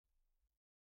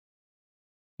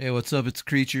Hey, what's up? It's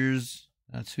Creatures.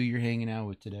 That's who you're hanging out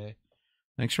with today.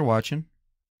 Thanks for watching.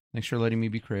 Thanks for letting me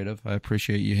be creative. I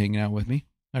appreciate you hanging out with me.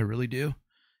 I really do.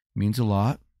 It means a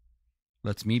lot.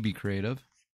 Lets me be creative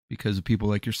because of people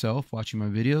like yourself watching my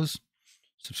videos,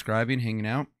 subscribing, hanging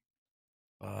out.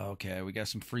 Okay, we got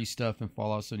some free stuff in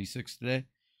Fallout 76 today.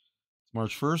 It's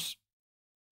March 1st.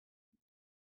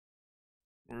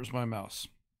 Where's my mouse?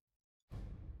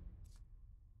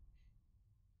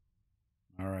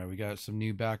 All right, we got some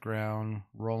new background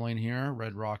rolling here.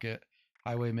 Red Rocket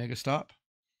Highway Mega Stop.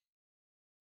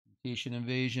 Mutation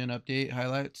Invasion update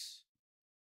highlights.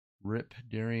 Rip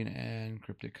Daring and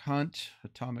Cryptic Hunt.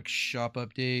 Atomic Shop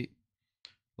update.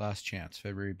 Last Chance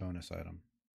February bonus item.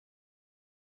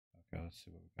 Okay, let's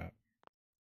see what we got.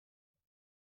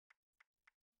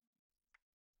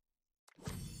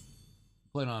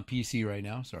 Playing on PC right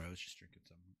now. Sorry, I was just drinking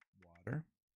some water.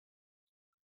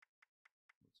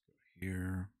 Let's go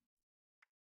here.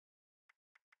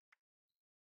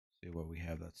 See what we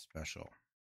have that's special.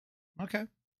 Okay.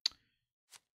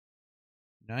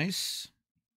 Nice.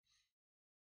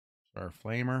 Our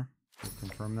flamer. We'll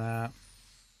confirm that.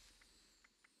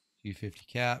 250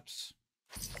 caps.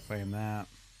 Claim that.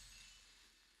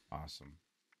 Awesome.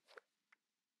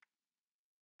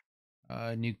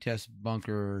 Nuke test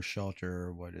bunker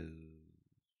shelter. What is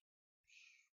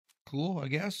cool, I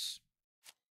guess.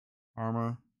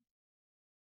 Armor.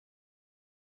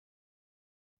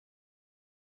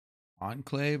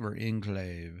 Enclave or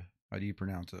enclave? How do you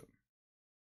pronounce it?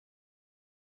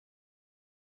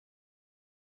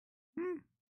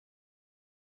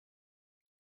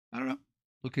 I don't know.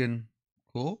 Looking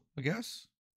cool, I guess.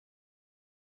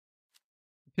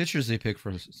 The pictures they pick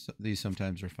for these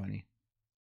sometimes are funny.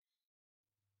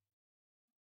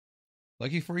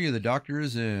 Lucky for you, the doctor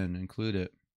is in. Include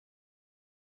it.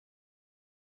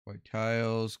 White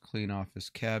tiles, clean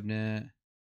office cabinet.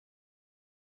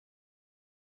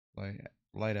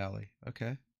 Light alley.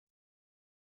 Okay.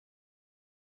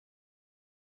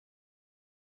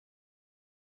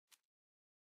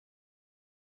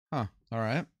 Huh. All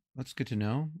right. That's good to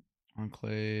know.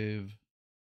 Enclave.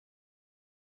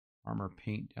 Armor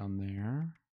paint down there.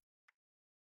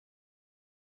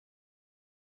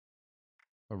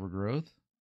 Overgrowth.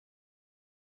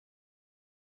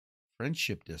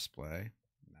 Friendship display.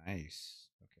 Nice.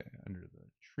 Okay. Under the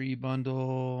tree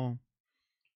bundle.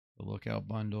 The lookout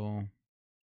bundle.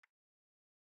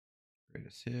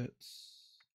 Greatest hits.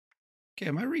 Okay.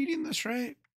 Am I reading this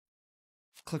right?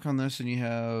 Click on this and you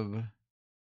have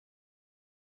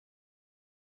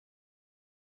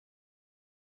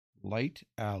Light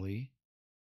Alley.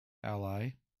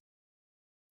 Ally.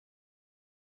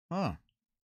 Huh.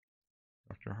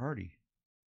 Dr. Hardy.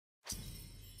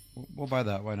 We'll buy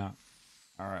that. Why not?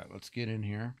 All right, let's get in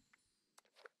here.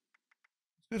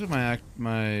 Let's go to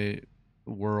my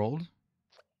world.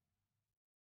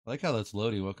 I like how that's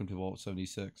loading. Welcome to Vault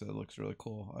 76. That looks really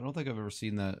cool. I don't think I've ever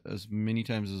seen that as many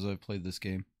times as I've played this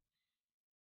game.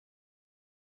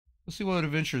 Let's see what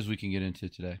adventures we can get into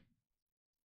today.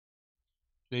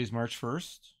 Today's March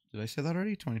 1st. Did I say that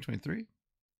already? 2023.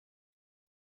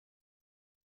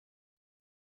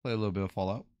 Play a little bit of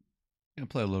Fallout. Gonna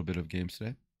play a little bit of games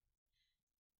today.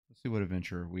 Let's see what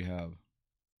adventure we have.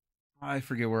 I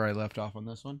forget where I left off on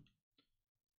this one.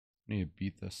 I need to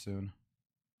beat this soon.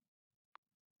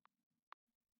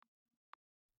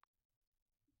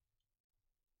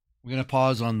 We're gonna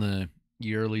pause on the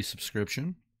yearly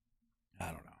subscription. I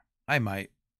don't know. I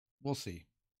might. We'll see.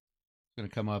 It's gonna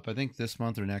come up, I think, this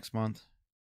month or next month.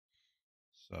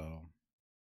 So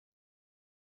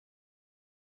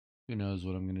who knows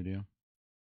what I'm gonna do.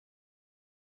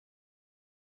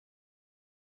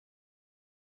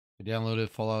 I downloaded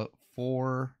Fallout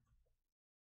 4.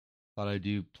 Thought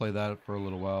I'd play that for a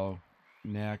little while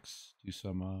next. Do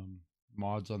some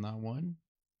mods on that one.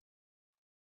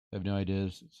 I have no idea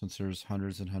since there's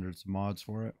hundreds and hundreds of mods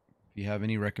for it. If you have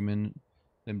any, recommend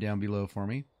them down below for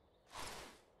me.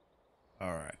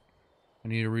 All right. I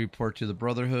need to report to the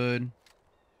Brotherhood.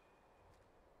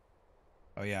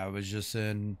 Oh yeah, I was just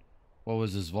in, what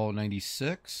was this, Vault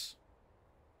 96?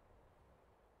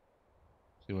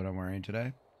 See what I'm wearing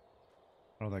today.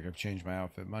 I don't think I've changed my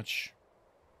outfit much.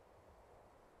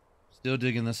 Still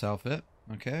digging this outfit.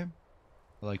 Okay.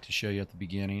 I like to show you at the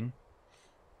beginning.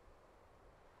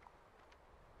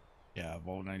 Yeah,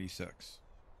 Vault 96.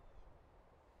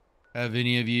 Have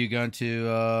any of you gone to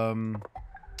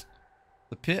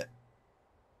the pit?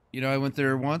 You know, I went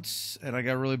there once and I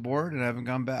got really bored and I haven't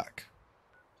gone back.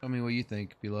 Tell me what you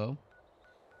think below.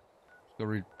 Let's go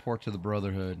report to the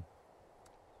Brotherhood.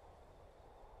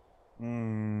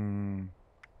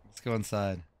 Let's go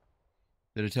inside.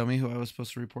 Did it tell me who I was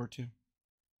supposed to report to?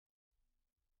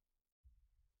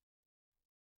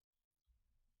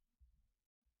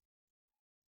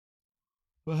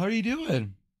 Well, how are you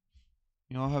doing?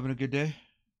 You all having a good day?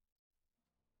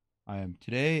 I am.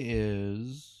 Today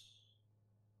is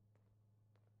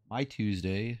my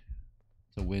Tuesday.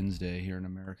 It's a Wednesday here in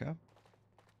America.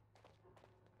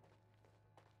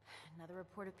 Another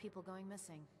report of people going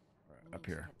missing. Right, up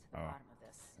here. Get to the bottom of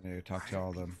this. I need to talk to all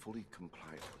of them. Fully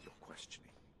compliant with your questioning.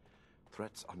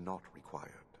 Threats are not required.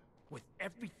 With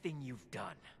everything you've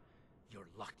done, you're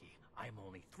lucky I'm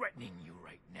only threatening you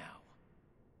right now.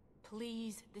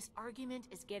 Please, this argument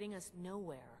is getting us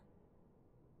nowhere.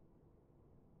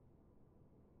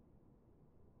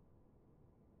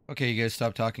 Okay, you guys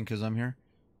stop talking because I'm here.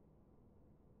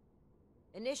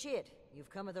 Initiate, you've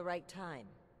come at the right time.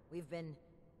 We've been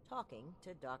talking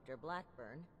to Dr.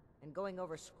 Blackburn and going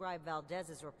over Scribe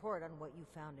Valdez's report on what you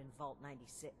found in Vault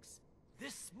 96.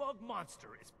 This smug monster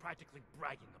is practically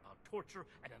bragging about torture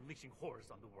and unleashing horrors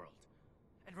on the world.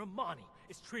 And Romani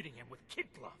is treating him with kid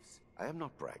gloves. I am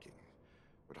not bragging.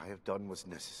 What I have done was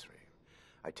necessary.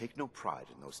 I take no pride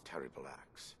in those terrible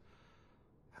acts.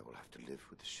 I will have to live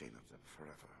with the shame of them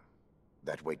forever.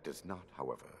 That weight does not,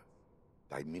 however,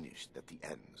 diminish that the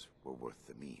ends were worth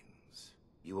the means.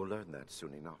 You will learn that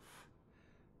soon enough.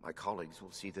 My colleagues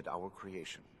will see that our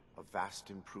creation, a vast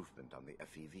improvement on the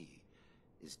FEV,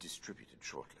 is distributed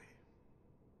shortly.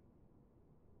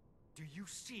 Do you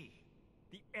see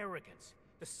the arrogance,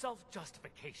 the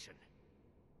self-justification?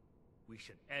 We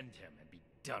should end him and be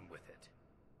done with it.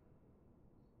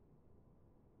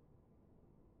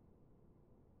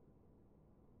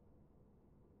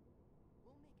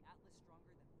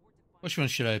 Which one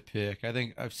should I pick? I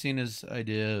think I've seen his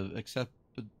idea of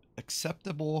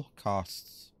acceptable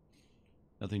costs.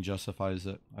 Nothing justifies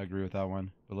it. I agree with that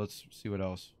one. But let's see what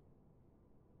else.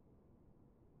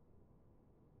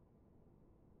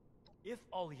 If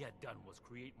all he had done was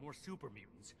create more super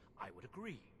mutants, I would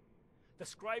agree. The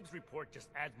Scribe's report just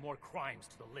adds more crimes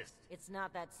to the list. It's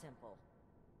not that simple.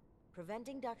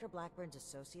 Preventing Dr. Blackburn's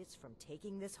associates from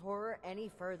taking this horror any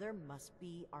further must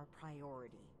be our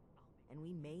priority. And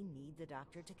we may need the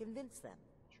doctor to convince them.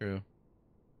 True.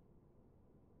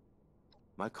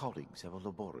 My colleagues have a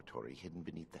laboratory hidden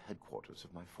beneath the headquarters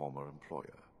of my former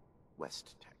employer,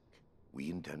 West Tech. We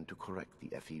intend to correct the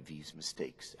FEV's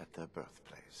mistakes at their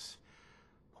birthplace.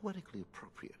 Poetically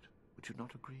appropriate, would you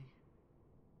not agree?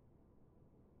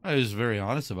 I was very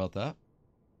honest about that.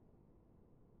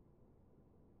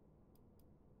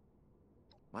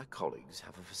 My colleagues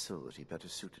have a facility better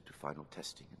suited to final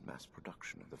testing and mass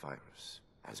production of the virus.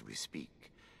 As we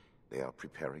speak, they are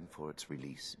preparing for its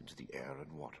release into the air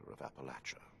and water of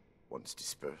Appalachia. Once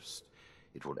dispersed,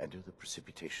 it will enter the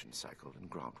precipitation cycle in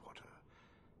groundwater,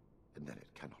 and then it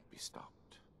cannot be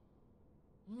stopped.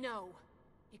 No!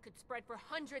 It could spread for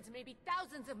hundreds, maybe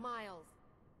thousands of miles!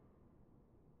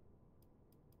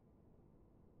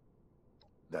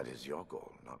 That is your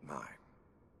goal, not mine.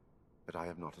 But I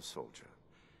am not a soldier,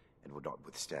 and would not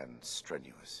withstand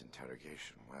strenuous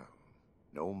interrogation well.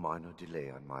 No minor delay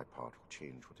on my part will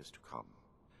change what is to come.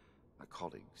 My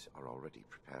colleagues are already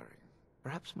preparing.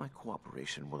 Perhaps my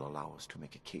cooperation will allow us to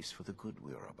make a case for the good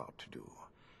we are about to do,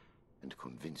 and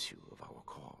convince you of our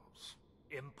cause.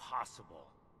 Impossible.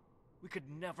 We could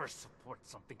never support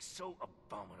something so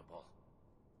abominable.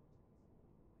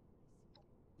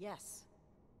 Yes.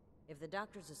 If the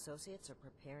doctor's associates are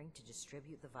preparing to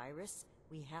distribute the virus,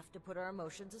 we have to put our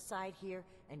emotions aside here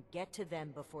and get to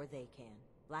them before they can.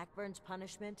 Blackburn's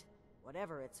punishment,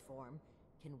 whatever its form,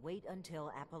 can wait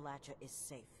until Appalachia is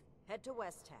safe. Head to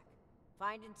West Tech.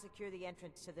 Find and secure the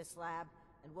entrance to this lab,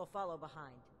 and we'll follow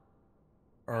behind.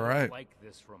 All right. Like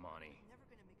this, Romani.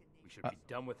 We should be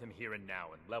done with him here and now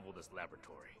and level this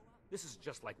laboratory. This is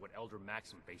just like what Elder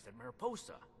Maxim faced at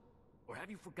Mariposa. Or have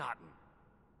you forgotten?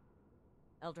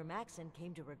 Elder Maxon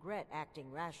came to regret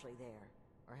acting rashly there.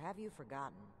 Or have you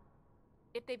forgotten?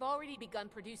 If they've already begun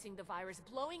producing the virus,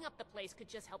 blowing up the place could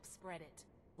just help spread it.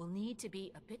 We'll need to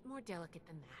be a bit more delicate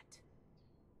than that.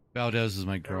 Valdez is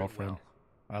my Very girlfriend. well.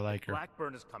 I like her.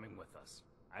 Blackburn is coming with us.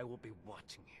 I will be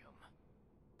watching him.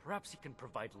 Perhaps he can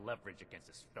provide leverage against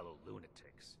his fellow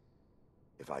lunatics.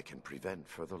 If I can prevent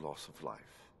further loss of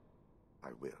life, I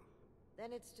will.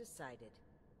 Then it's decided.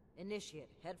 Initiate,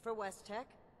 head for West Tech.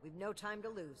 We've no time to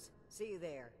lose. See you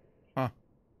there. Huh.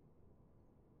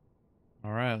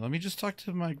 All right, let me just talk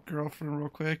to my girlfriend real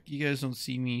quick. You guys don't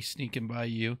see me sneaking by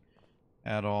you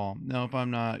at all. Nope,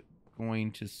 I'm not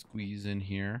going to squeeze in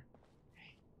here.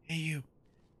 Hey, you.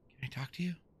 Can I talk to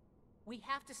you? We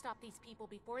have to stop these people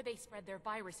before they spread their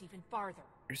virus even farther.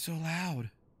 You're so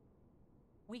loud.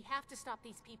 We have to stop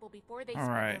these people before they All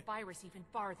spread right. their virus even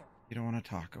farther. You don't want to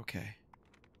talk. Okay.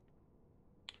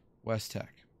 West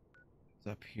Tech. It's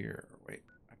up here. Wait,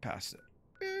 I passed it.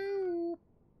 Boop.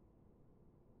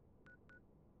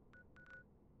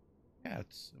 Yeah,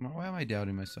 it's. Why am I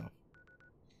doubting myself?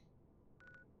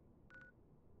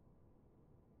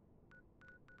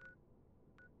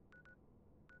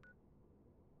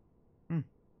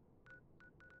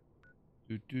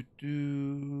 Do, do,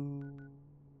 do.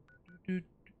 Do, do.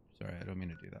 Sorry, I don't mean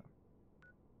to do that.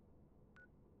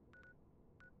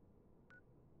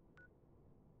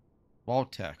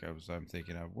 Walt Tech, I'm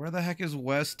thinking of. Where the heck is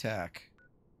West Tech?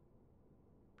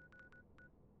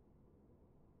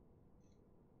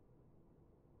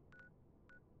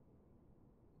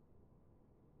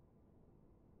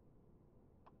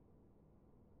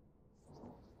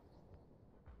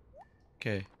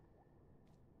 Okay.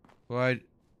 Well,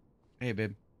 hey,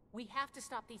 babe. We have to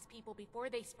stop these people before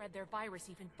they spread their virus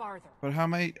even farther. But how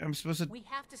am I'm supposed to... We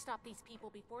have to stop these people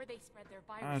before they spread their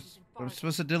virus even farther. I'm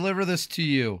supposed to deliver this to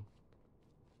you.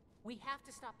 We have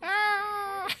to stop these people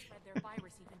before they spread their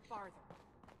virus even farther.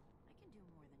 I can do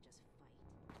more than just fight.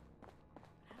 But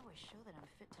how do I show that I'm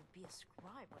fit to be a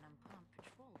scribe when I'm put on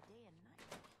patrol day and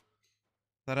night?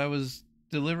 Thought I was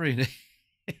delivering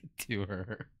it to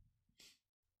her.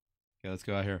 Okay, let's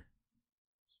go out here.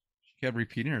 She kept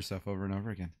repeating herself over and over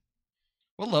again.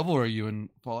 What level are you in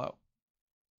Fallout?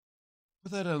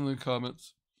 Put that down in the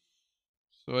comments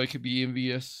so I could be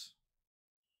envious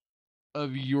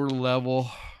of your level.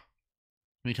 How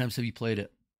many times have you played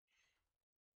it?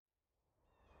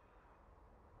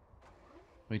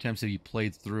 How many times have you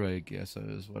played through it, I guess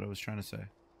is what I was trying to say.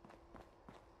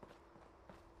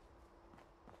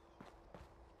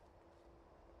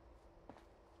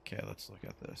 Okay, let's look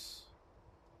at this.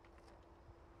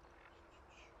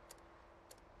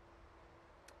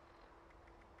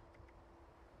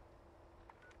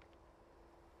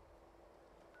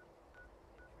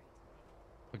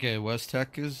 Okay, West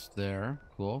Tech is there.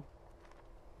 Cool.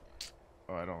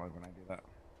 Oh, I don't like when I do that.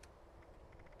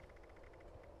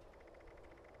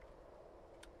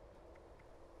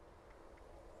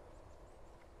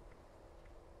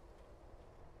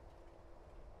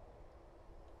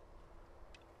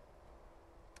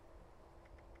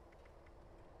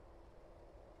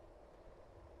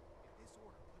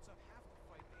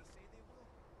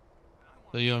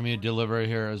 So you want me to deliver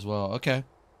here as well? Okay.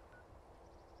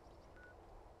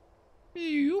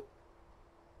 Yoop.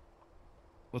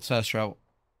 Let's fast travel.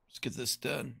 Let's get this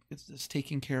done. Get this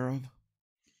taken care of.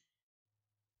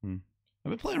 I've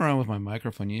been playing around with my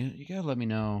microphone. You gotta let me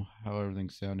know how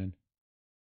everything's sounding.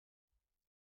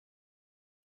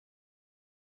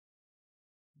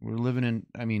 We're living in,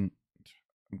 I mean,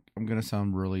 I'm gonna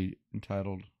sound really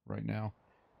entitled right now.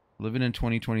 Living in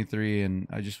 2023, and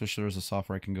I just wish there was a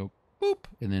software I can go boop,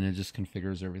 and then it just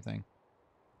configures everything.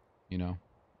 You know,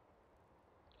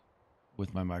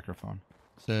 with my microphone.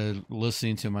 So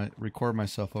listening to record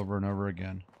myself over and over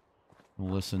again,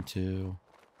 and listen to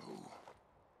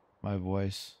my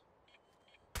voice.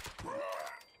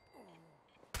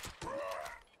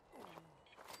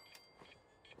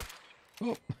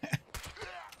 Oh,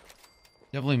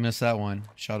 definitely missed that one.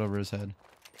 Shot over his head.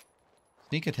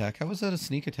 Sneak attack. How was that a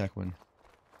sneak attack one?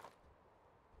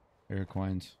 Eric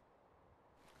Wines.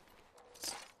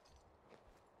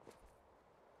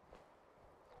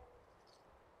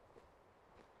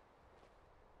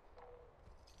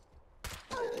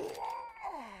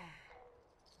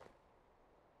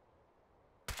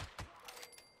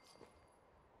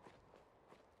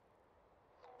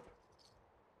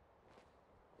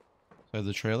 So I have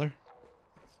the trailer.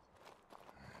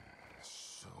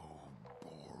 So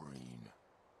boring.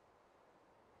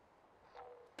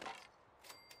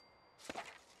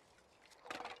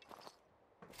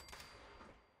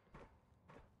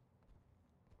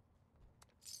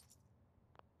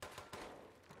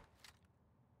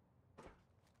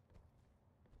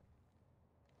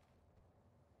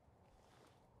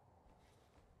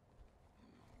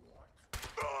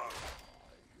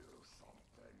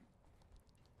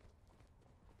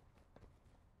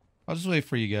 I'll just wait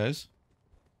for you guys.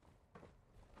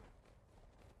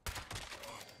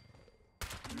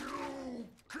 You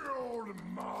killed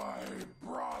my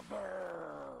brother.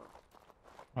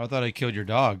 I thought I killed your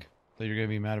dog. Thought you're gonna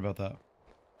be mad about that.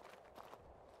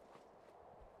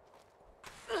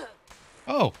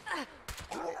 Oh!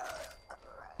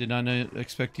 Did not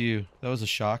expect you. That was a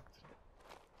shock.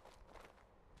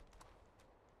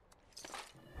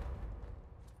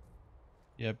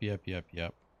 Yep.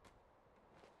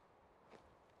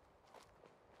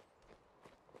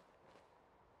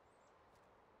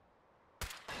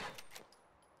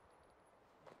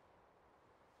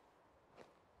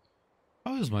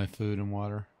 How is my food and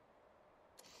water?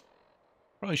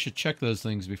 Probably should check those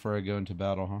things before I go into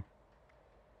battle, huh?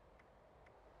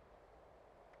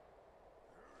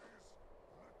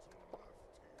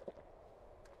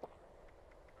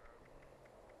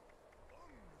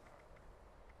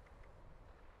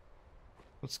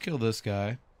 Let's kill this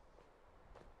guy.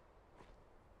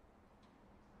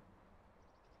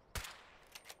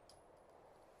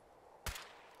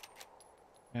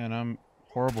 And I'm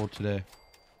horrible today.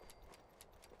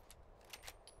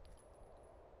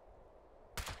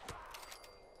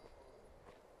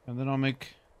 And then I'll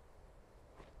make...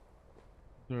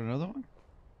 Is there another one?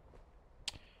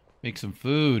 Make some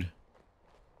food.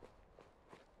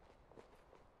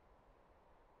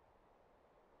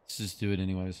 Let's just do it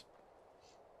anyways.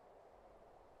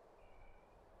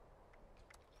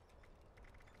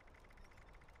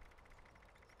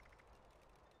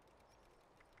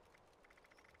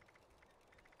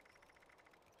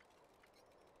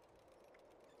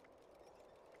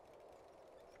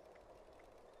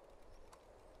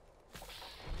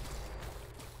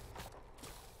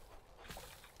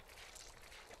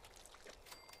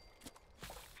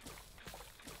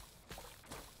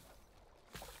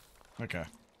 Okay.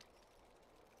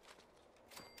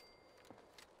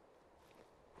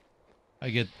 I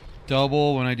get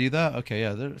double when I do that? Okay,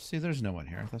 yeah. See, there's no one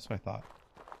here. That's what I thought.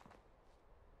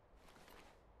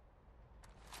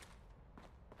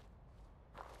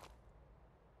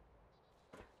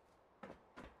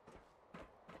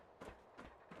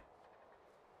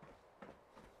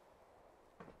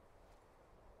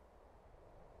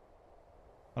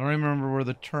 I don't even remember where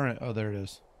the turret... Oh, there it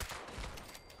is.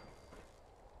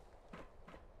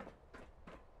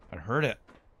 I heard it.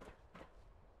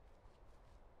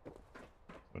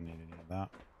 Don't need any of that.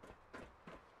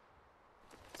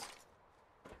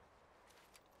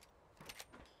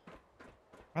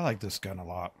 I like this gun a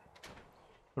lot.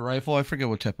 The rifle, I forget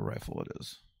what type of rifle it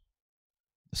is.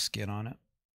 The skin on it.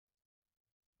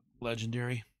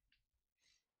 Legendary.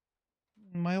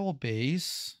 My old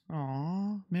base.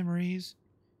 Aw, memories.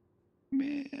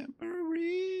 Memories.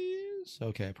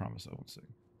 Okay, I promise I won't sing.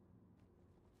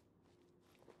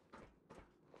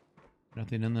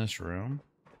 Nothing in this room.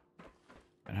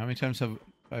 And how many times have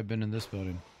I been in this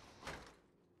building?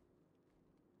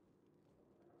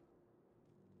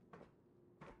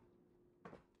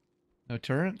 No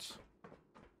turrets?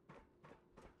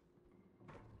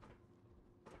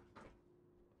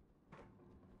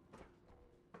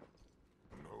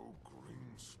 No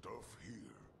green stuff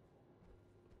here.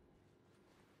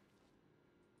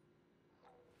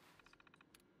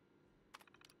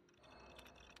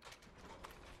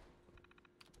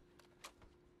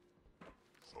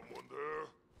 Someone there?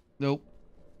 Nope.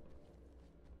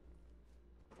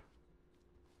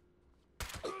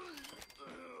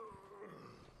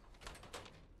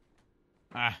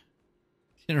 Ah.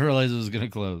 Didn't realize it was gonna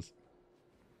close.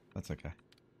 That's okay.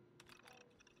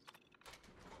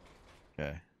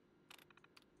 Okay.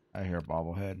 I hear a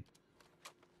bobblehead.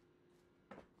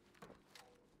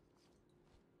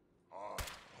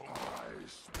 I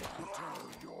splatter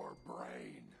your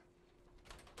brain.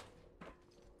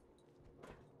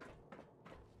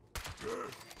 Out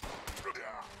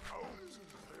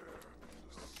there.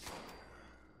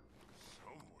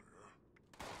 Somewhere.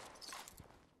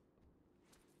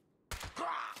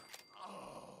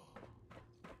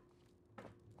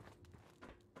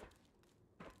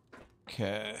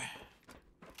 Okay.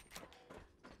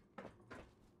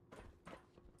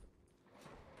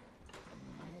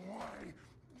 Why,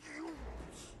 you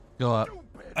Go up.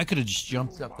 stupid I could have just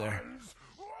jumped up there. humans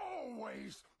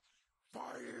always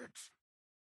fight.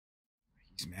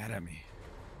 He's mad at me.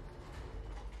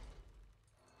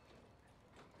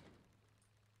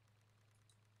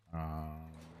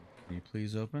 Can you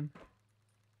please open?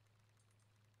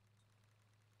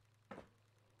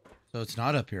 So it's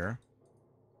not up here.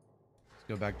 Let's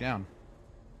go back down.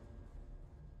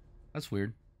 That's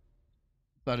weird.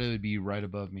 Thought it would be right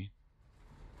above me.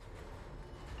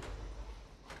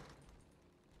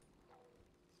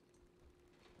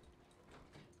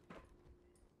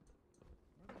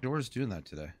 The door's doing that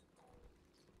today.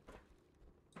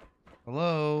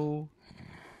 Hello?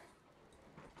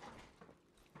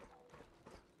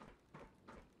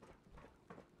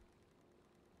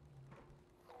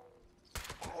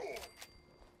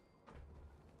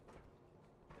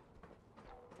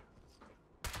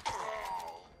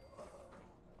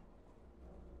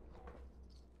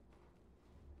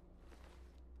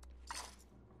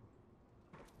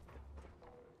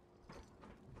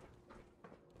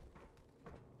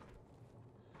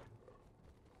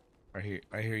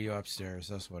 I hear you upstairs.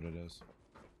 That's what it is.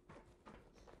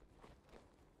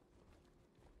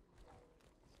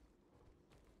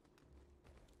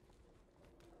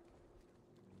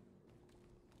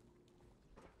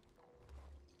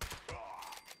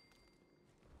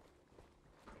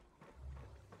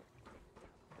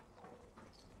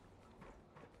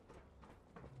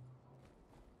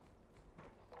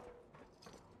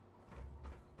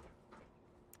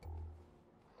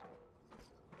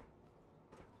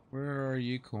 Where are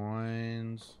you,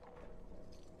 coins?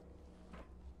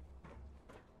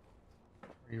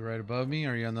 Are you right above me?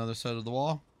 Are you on the other side of the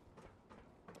wall?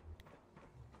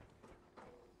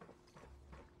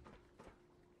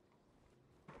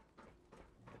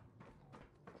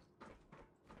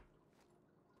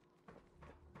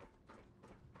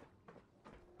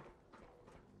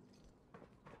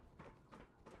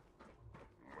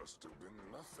 Must have been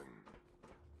nothing.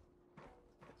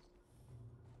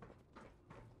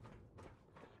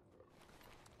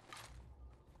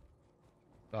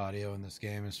 The audio in this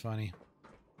game is funny.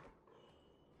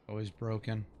 Always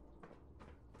broken.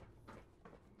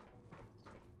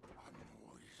 A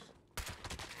noise.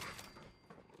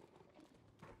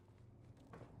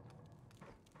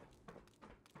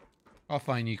 I'll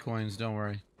find you coins, don't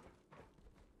worry.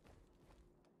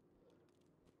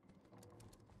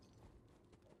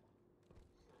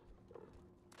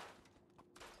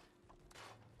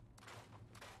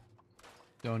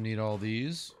 Don't need all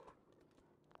these.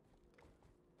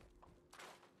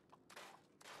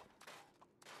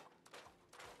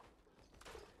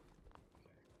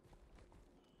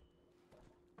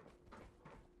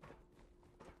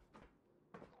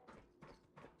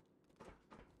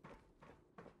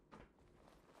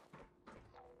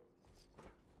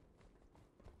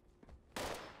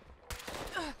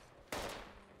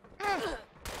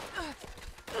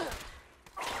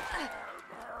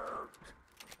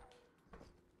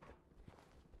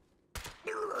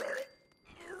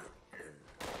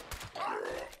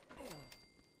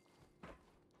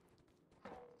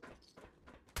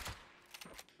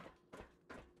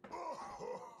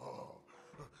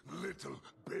 Little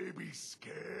baby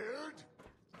scared?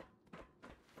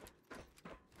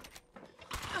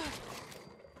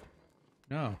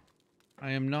 No,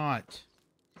 I am not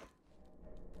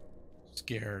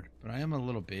scared, but I am a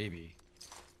little baby.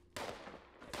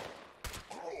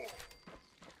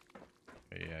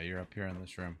 But yeah, you're up here in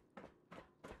this room.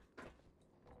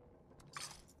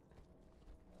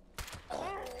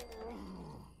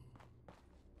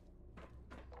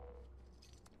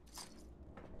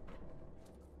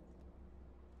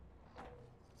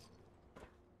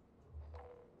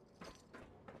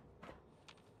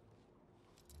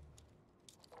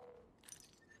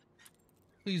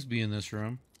 Please be in this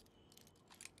room.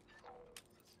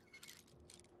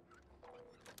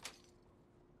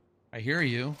 I hear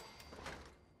you.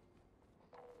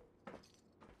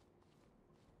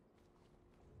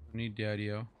 I need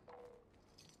Daddy-O.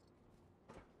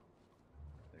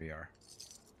 There you are.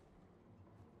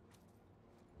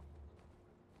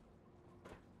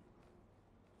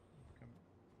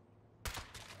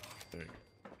 There you go.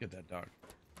 Get that dog.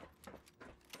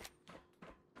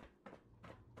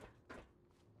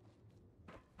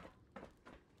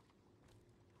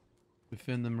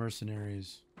 Defend the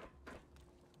mercenaries.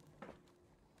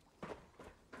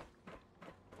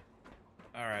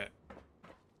 Alright.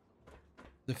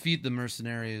 Defeat the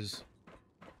mercenaries.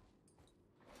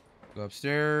 Go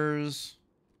upstairs.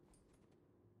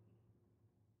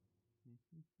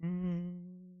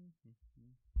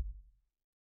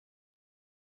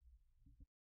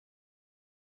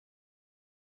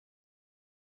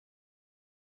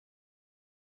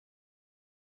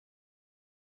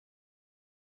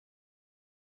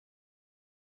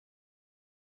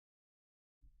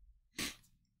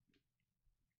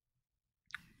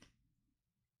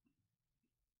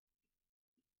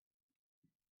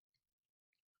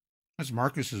 That's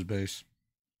Marcus's base.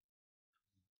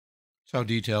 That's how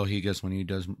detailed he gets when he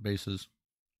does bases.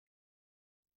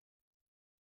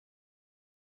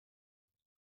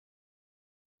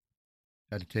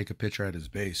 Had to take a picture at his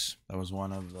base. That was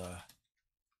one of the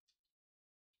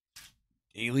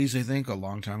dailies, I think, a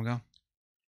long time ago.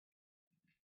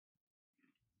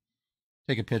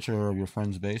 Take a picture of your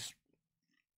friend's base.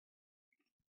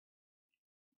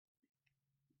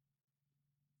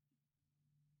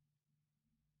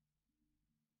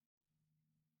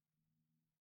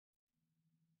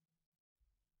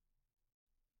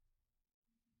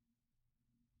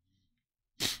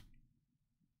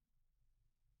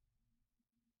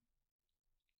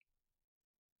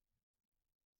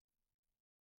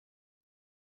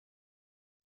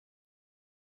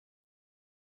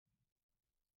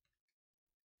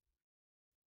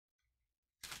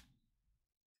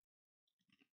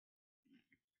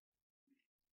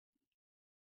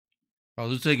 Oh,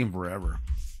 this is taking forever.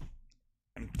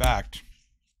 In fact,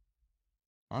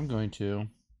 I'm going to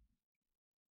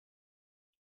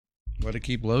let it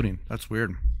keep loading. That's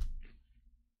weird.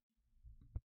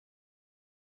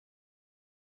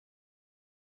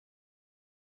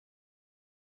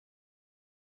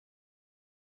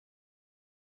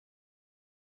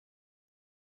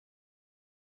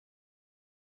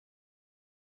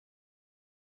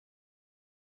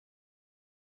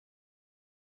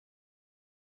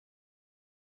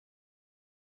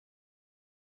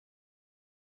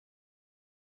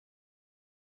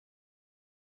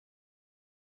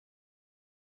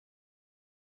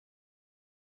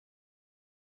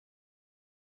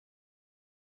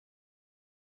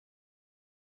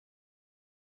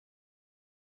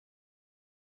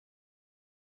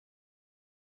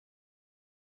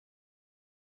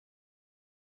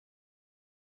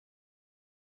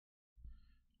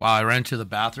 Wow, I ran to the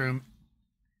bathroom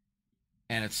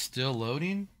and it's still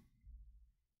loading.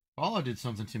 Paula did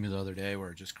something to me the other day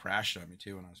where it just crashed on me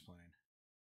too when I was playing.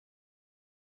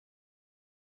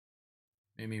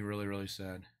 Made me really, really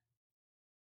sad.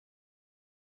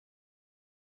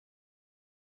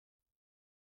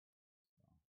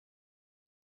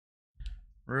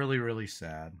 Really, really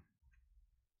sad.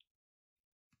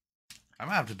 I'm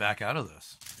gonna have to back out of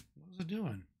this. What was it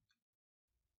doing?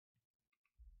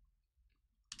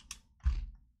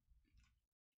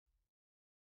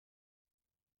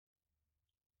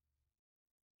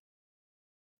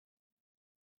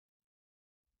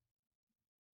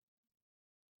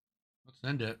 Let's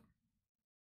end it.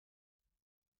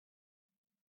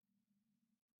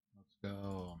 Let's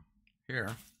go here.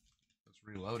 Let's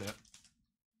reload it.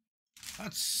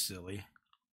 That's silly.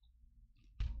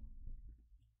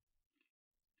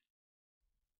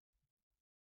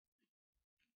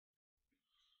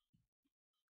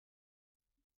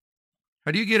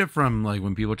 How do you get it from like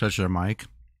when people touch their mic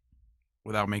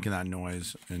without making that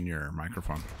noise in your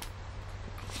microphone?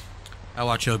 I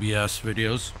watch OBS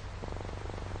videos.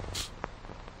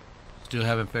 Still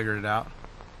haven't figured it out.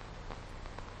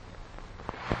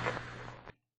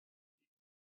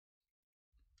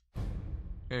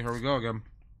 Okay, here we go again.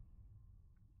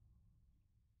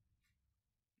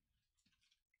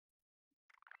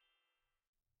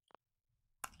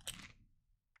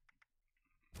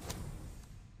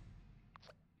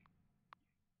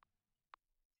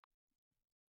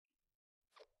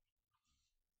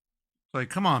 Like,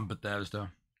 come on,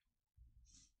 Bethesda.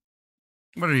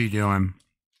 What are you doing?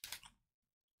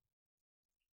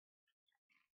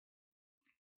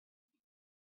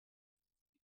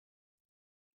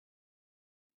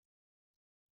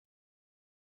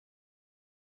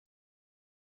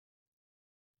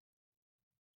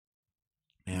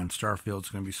 Man, Starfield's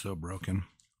going to be so broken.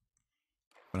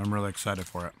 But I'm really excited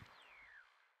for it.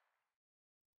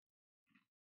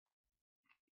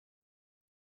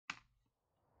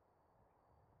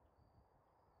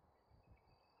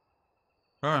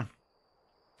 All right.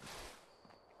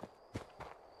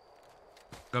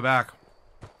 Go back.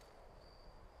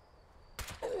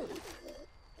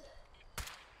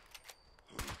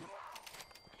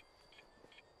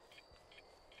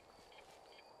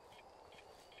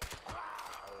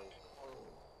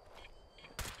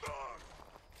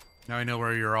 Now I know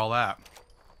where you're all at.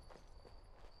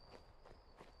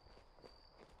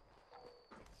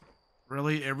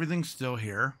 Really? Everything's still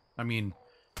here? I mean,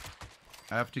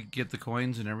 I have to get the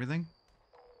coins and everything?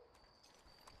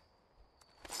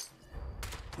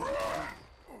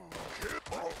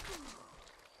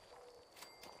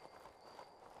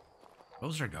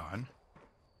 Those are gone.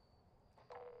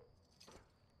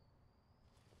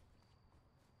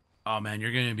 Oh man,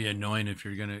 you're gonna be annoying if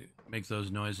you're gonna make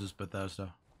those noises,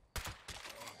 Bethesda.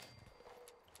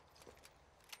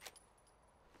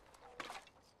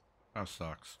 That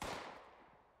sucks.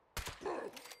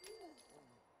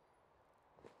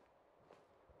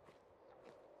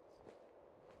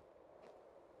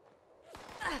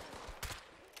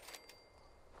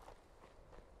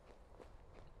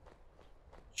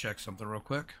 Check something real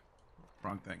quick.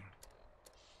 Wrong thing.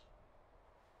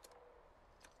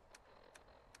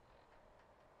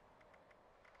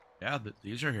 Yeah,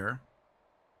 these are here.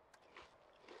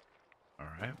 All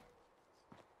right.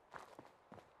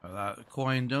 That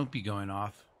coin, don't be going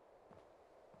off.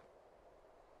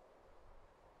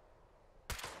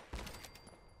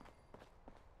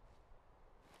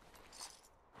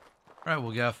 All right,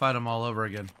 we'll gotta fight them all over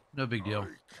again. No big deal. I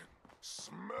can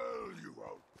smell you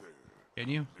out there. Can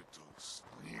you? Little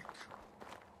sneak.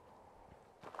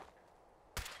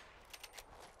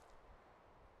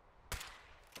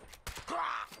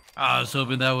 I was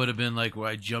hoping that would have been like where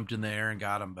I jumped in the air and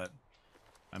got him, but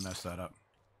I messed that up.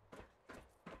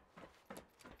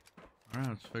 All right,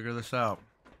 let's figure this out.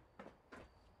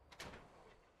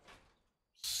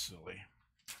 Silly.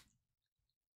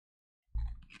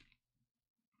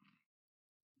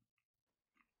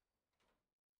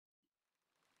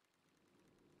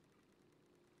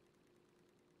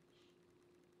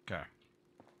 Okay.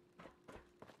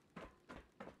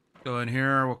 Go in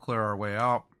here, we'll clear our way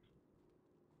out.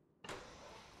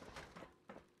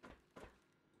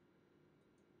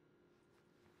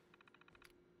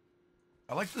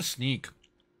 I like the sneak.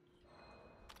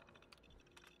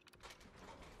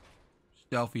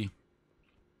 Stealthy.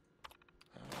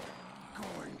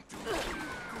 Going to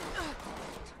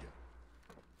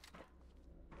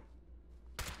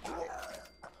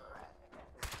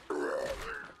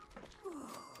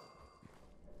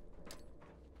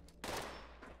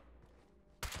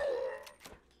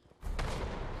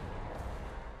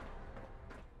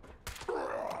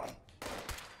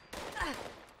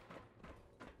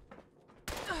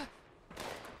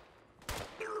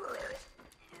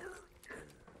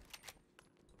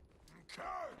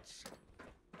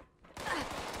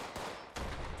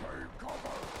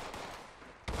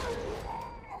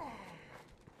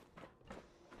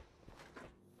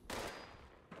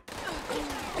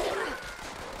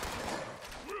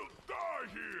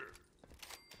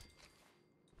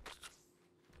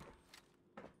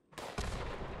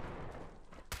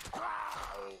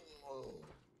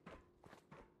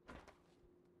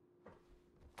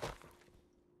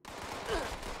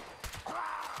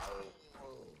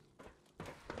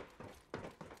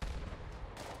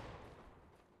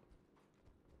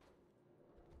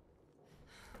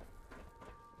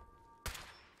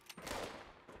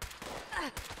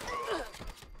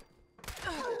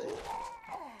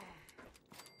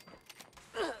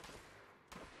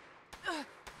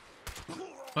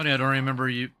Funny, I don't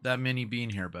remember that many being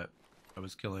here, but I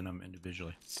was killing them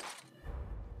individually.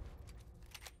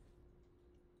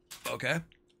 Okay.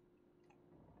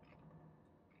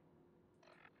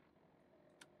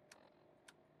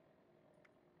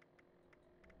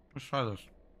 Let's try this.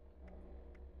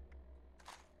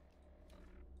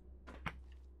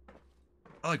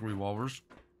 I like revolvers.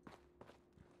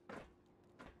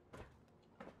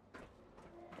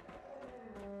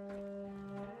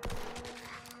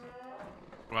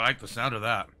 Well, I like the sound of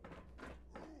that.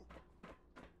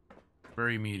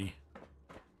 Very meaty.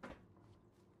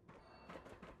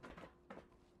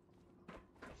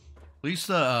 At least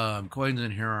the coins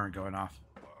in here aren't going off.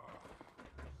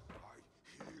 I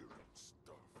hear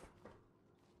stuff.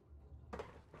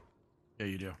 Yeah,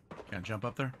 you do. Can't jump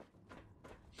up there?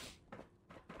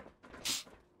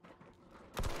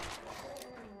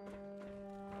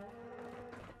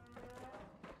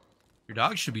 Your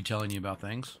dog should be telling you about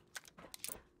things.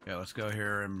 Okay, let's go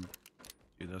here and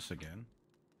do this again.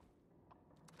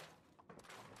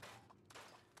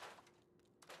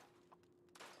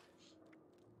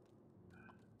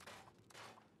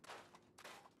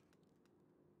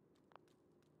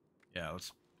 Yeah,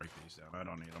 let's break these down. I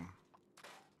don't need them.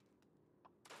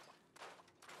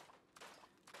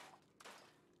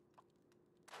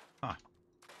 Huh.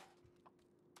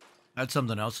 That's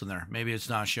something else in there. Maybe it's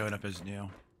not showing up as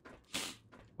new.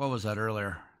 What was that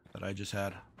earlier that I just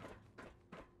had?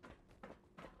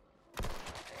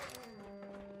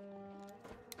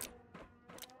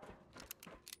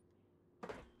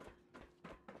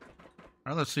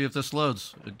 All right, let's see if this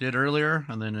loads. It did earlier,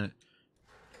 and then it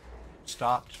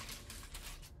stopped.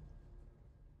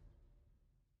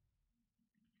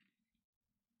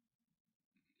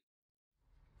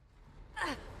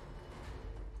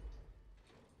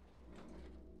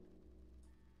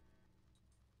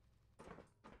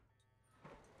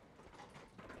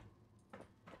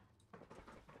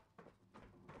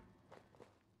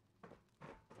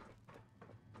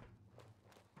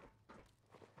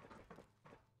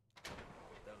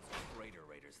 Those Raider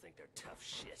Raiders think they're tough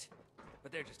shit,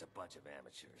 but they're just a bunch of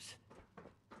amateurs.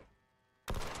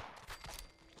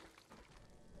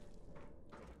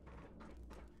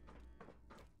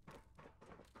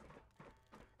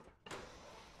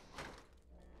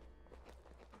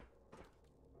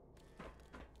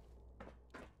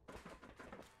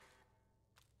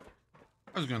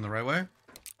 I was going the right way.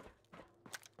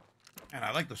 And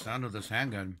I like the sound of this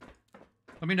handgun.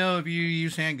 Let me know if you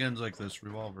use handguns like this,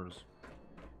 revolvers.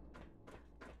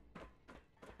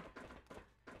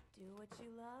 Do what you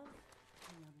love,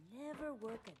 and you'll never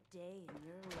work a day in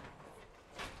your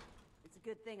life. It's a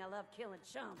good thing I love killing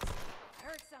chumps. I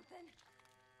heard something.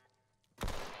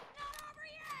 It's not over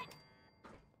yet!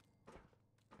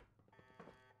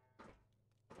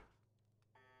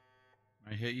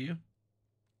 I hit you.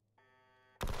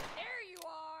 There you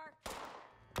are!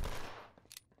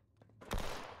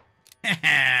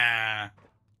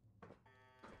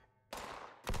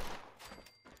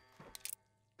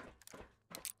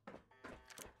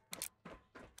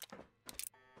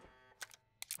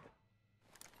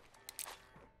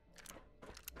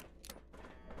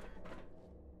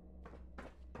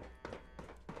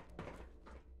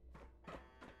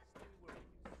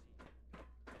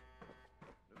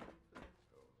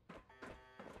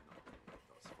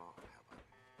 Thus far, have I?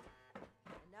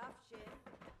 Enough, Shin.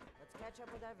 Let's catch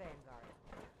up with our vanguard.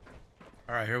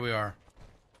 All right, here we are.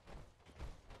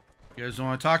 You guys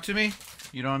want to talk to me?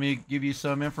 You don't want me to give you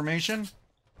some information?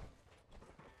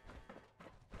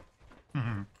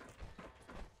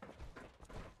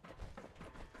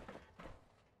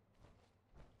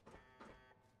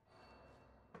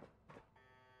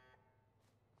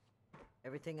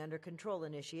 Everything under control,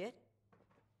 Initiate.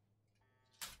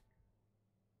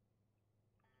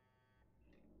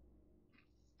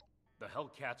 The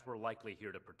Hellcats were likely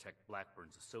here to protect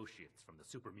Blackburn's associates from the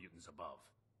super mutants above.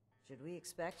 Should we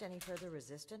expect any further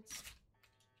resistance?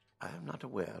 I am not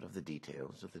aware of the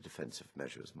details of the defensive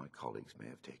measures my colleagues may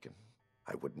have taken.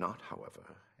 I would not,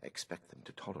 however, expect them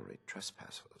to tolerate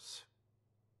trespassers.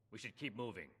 We should keep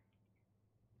moving.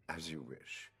 As you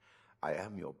wish. I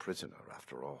am your prisoner,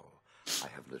 after all. I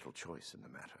have little choice in the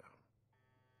matter.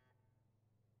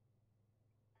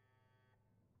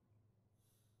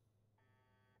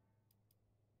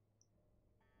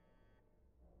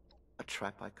 A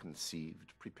trap I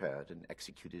conceived, prepared, and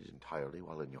executed entirely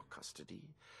while in your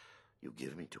custody? You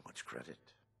give me too much credit.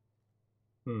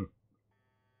 I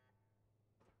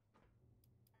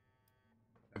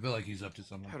feel like he's up to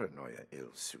something. Paranoia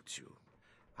ill suits you.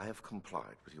 I have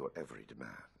complied with your every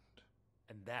demand.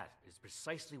 And that is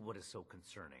precisely what is so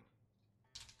concerning.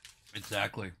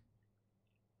 Exactly.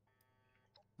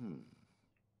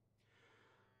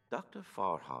 Dr.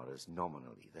 Farhar is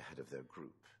nominally the head of their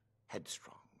group,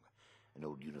 Headstrong, an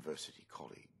old university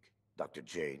colleague. Dr.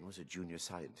 Jane was a junior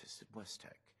scientist at West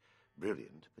Tech,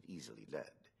 brilliant but easily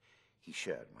led. He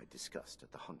shared my disgust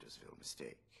at the Huntersville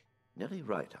mistake. Nellie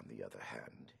Wright, on the other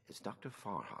hand, is Dr.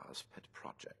 Farhar's pet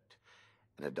project,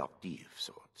 an adoptee of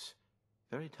sorts.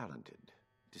 Very talented,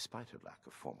 despite her lack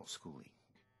of formal schooling.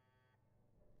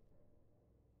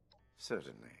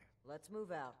 Certainly. Let's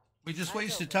move out. We just Eyes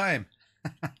wasted open. time.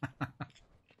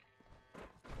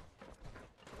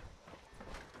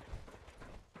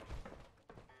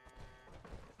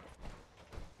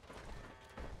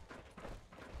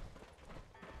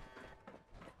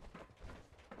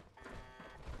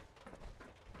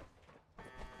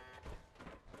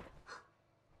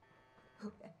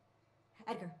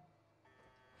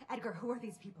 Edgar, who are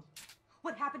these people?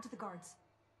 What happened to the guards?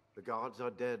 The guards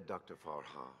are dead, Dr.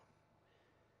 Farhar.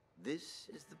 This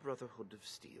is the Brotherhood of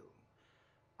Steel.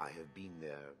 I have been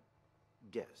their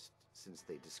guest since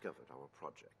they discovered our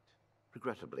project.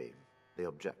 Regrettably, they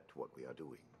object to what we are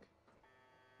doing.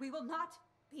 We will not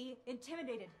be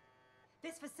intimidated.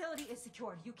 This facility is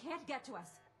secured. You can't get to us.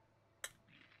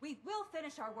 We will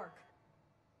finish our work.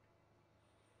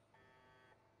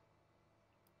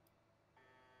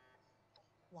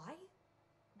 Why?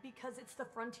 Because it's the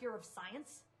frontier of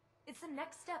science? It's the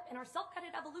next step in our self-guided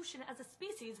evolution as a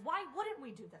species. Why wouldn't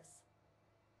we do this?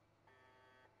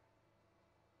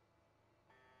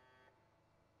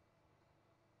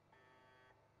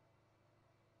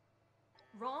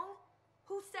 Wrong?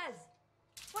 Who says?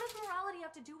 What does morality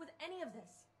have to do with any of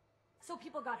this? So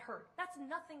people got hurt. That's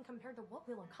nothing compared to what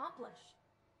we'll accomplish.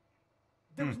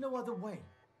 There was no other way.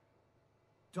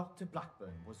 Dr.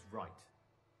 Blackburn was right.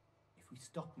 If we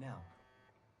stop now,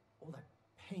 all that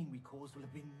pain we caused will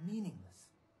have been meaningless.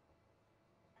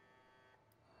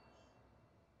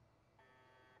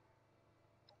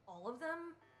 All of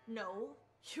them? No.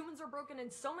 Humans are broken in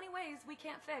so many ways we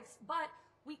can't fix, but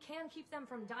we can keep them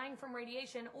from dying from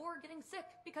radiation or getting sick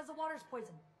because the water's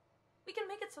poison. We can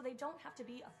make it so they don't have to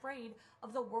be afraid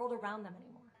of the world around them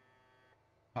anymore.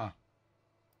 Huh.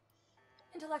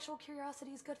 Intellectual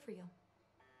curiosity is good for you.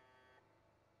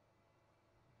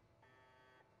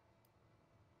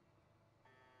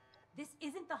 This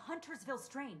isn't the Huntersville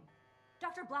strain.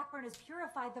 Dr. Blackburn has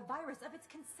purified the virus of its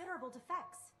considerable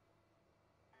defects.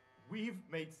 We've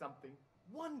made something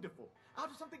wonderful out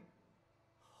of something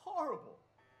horrible.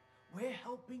 We're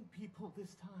helping people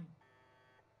this time.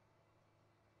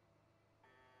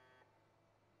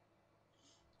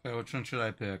 Okay, which one should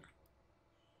I pick?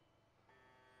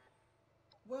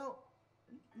 Well,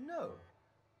 no,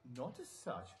 not as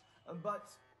such,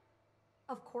 but...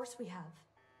 Of course we have.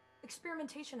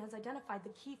 Experimentation has identified the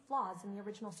key flaws in the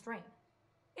original strain.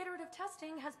 Iterative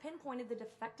testing has pinpointed the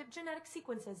defective genetic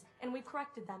sequences, and we've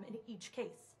corrected them in each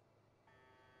case.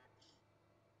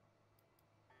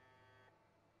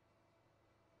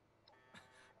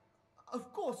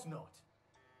 Of course not.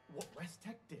 What West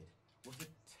Tech did was a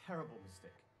terrible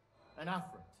mistake, an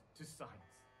affront to science.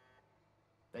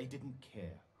 They didn't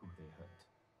care who they hurt,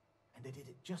 and they did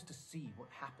it just to see what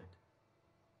happened.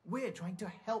 We're trying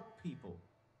to help people.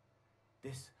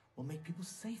 This will make people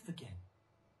safe again.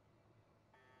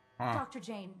 Huh. Dr.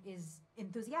 Jane is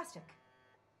enthusiastic,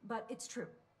 but it's true.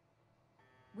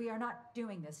 We are not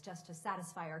doing this just to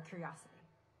satisfy our curiosity.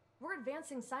 We're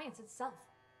advancing science itself.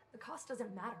 The cost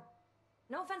doesn't matter.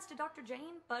 No offense to Dr.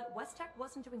 Jane, but West Tech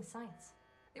wasn't doing science.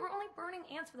 They were only burning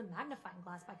ants with a magnifying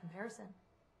glass by comparison.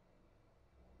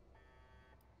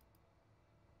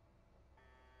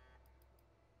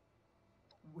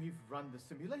 We've run the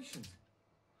simulations.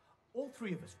 All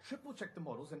three of us triple-checked the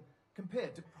models and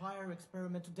compared to prior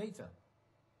experimental data.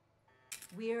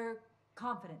 We're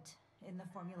confident in the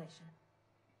formulation.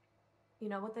 You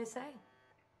know what they say?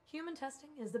 Human testing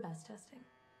is the best testing.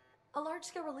 A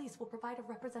large-scale release will provide a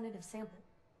representative sample.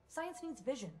 Science needs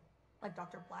vision, like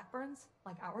Dr. Blackburn's,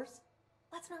 like ours.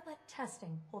 Let's not let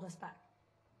testing hold us back.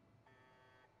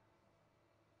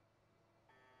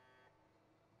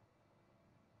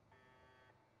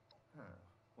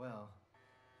 Well,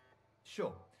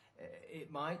 sure,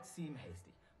 it might seem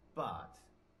hasty, but...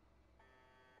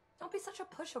 Don't be such a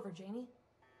pushover, Janie.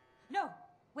 No,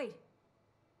 wait.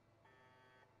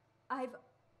 I've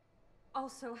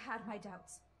also had my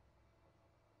doubts.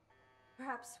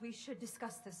 Perhaps we should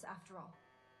discuss this after all.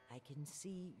 I can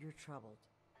see you're troubled.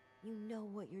 You know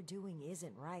what you're doing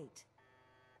isn't right.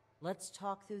 Let's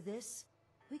talk through this.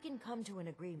 We can come to an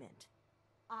agreement.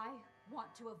 I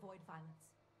want to avoid violence.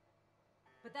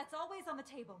 But that's always on the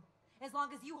table, as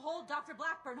long as you hold Dr.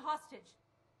 Blackburn hostage.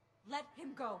 Let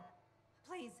him go.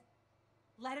 Please,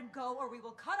 Let him go or we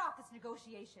will cut off this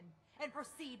negotiation and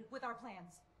proceed with our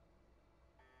plans.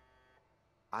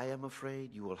 I am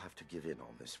afraid you will have to give in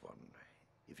on this one.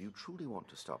 If you truly want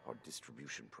to stop our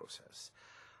distribution process,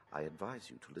 I advise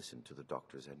you to listen to the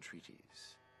doctor's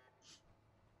entreaties.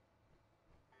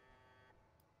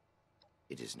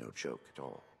 It is no joke at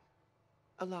all.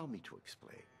 Allow me to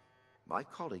explain. My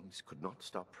colleagues could not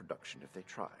stop production if they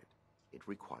tried. It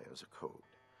requires a code.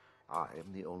 I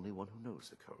am the only one who knows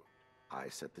the code. I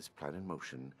set this plan in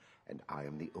motion, and I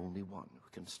am the only one who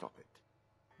can stop it.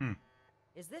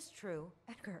 Is this true?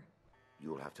 Edgar. You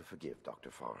will have to forgive Dr.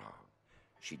 Farha.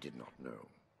 She did not know.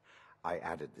 I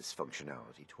added this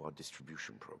functionality to our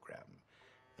distribution program.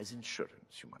 As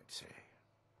insurance, you might say.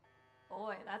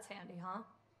 Boy, that's handy, huh?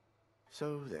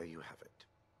 So there you have it.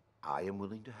 I am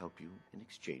willing to help you in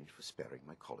exchange for sparing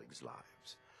my colleagues'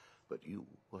 lives. But you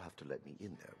will have to let me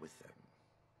in there with them.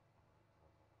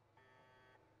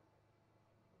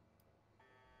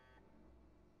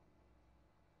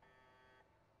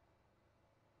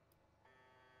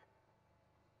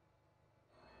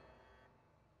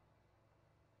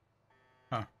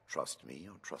 Huh. Trust me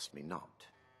or trust me not.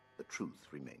 The truth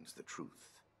remains the truth.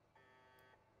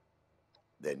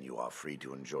 Then you are free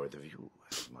to enjoy the view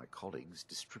as my colleagues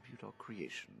distribute our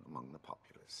creation among the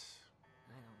populace.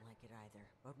 I don't like it either.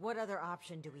 But what other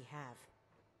option do we have?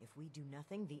 If we do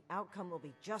nothing, the outcome will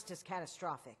be just as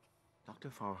catastrophic. Dr.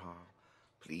 Farha,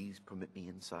 please permit me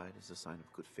inside as a sign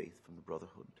of good faith from the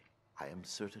Brotherhood. I am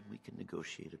certain we can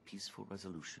negotiate a peaceful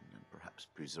resolution and perhaps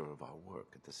preserve our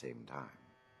work at the same time.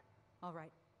 All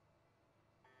right.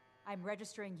 I'm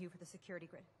registering you for the security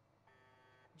grid.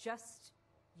 Just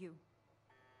you.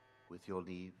 With your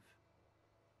leave?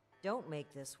 Don't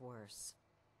make this worse.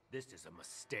 This is a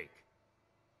mistake.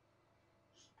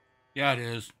 Yeah, it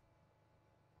is.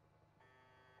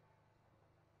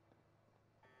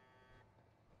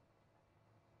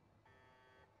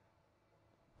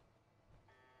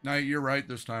 No, you're right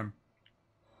this time.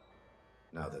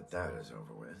 Now that that is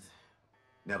over with,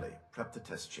 Nellie, prep the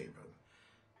test chamber.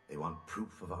 They want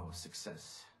proof of our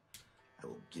success. I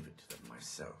will give it to them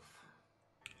myself.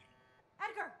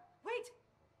 Edgar, wait!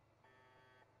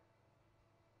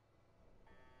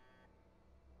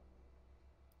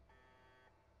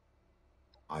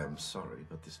 I am sorry,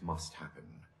 but this must happen.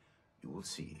 You will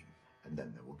see, and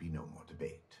then there will be no more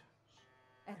debate.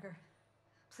 Edgar,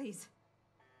 please.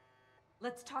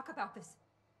 Let's talk about this.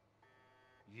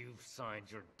 You've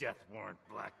signed your death warrant,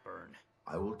 Blackburn.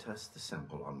 I will test the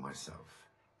sample on myself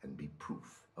and be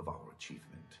proof of our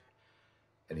achievement.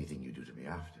 Anything you do to me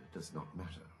after does not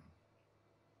matter.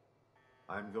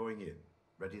 I'm going in.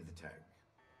 Ready the tag.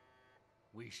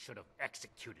 We should have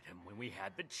executed him when we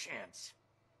had the chance.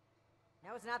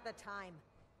 Now is not the time.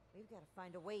 We've got to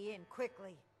find a way in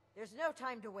quickly. There's no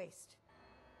time to waste.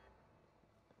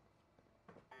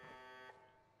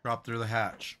 Drop through the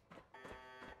hatch.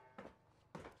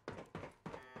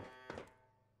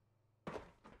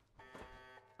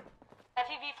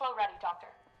 FEV flow ready, Doctor.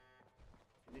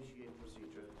 Initiate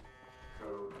procedure.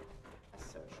 Code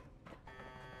Ascension.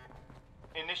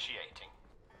 Initiating.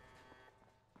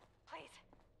 Please.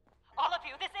 All of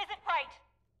you, this isn't right!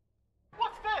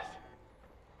 What's this?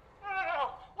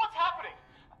 No. What's happening?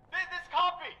 This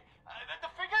can't be. The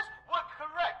figures were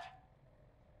correct.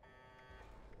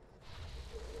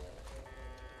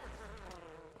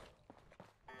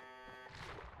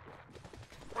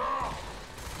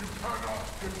 You cannot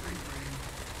defeat me.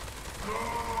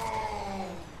 No!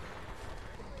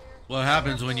 What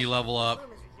happens when you level up?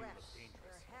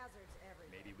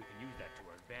 Maybe we can use that to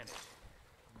our advantage.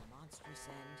 Monstrous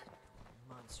end,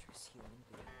 monstrous human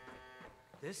being.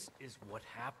 This is what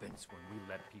happens when we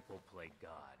let people play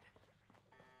God.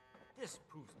 This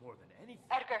proves more than anything.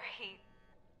 Edgar,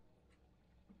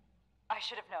 I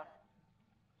should have known.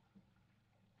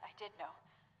 I did know.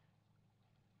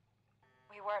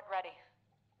 We weren't ready.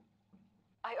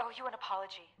 I owe you an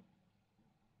apology.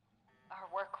 Our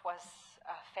work was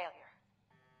a failure.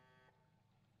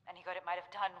 Any good it might have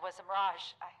done was a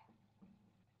mirage.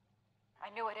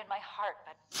 I knew it in my heart,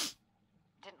 but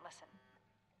didn't listen.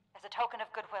 As a token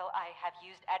of goodwill, I have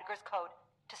used Edgar's code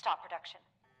to stop production.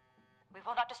 We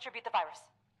will not distribute the virus.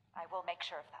 I will make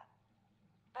sure of that.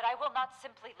 But I will not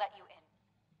simply let you in.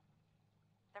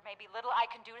 There may be little I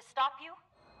can do to stop you,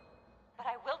 but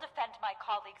I will defend my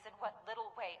colleagues in what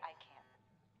little way I can.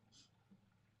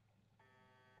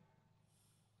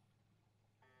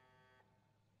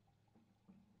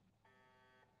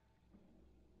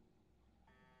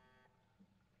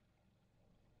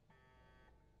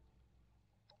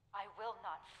 I will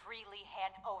not freely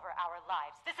hand over our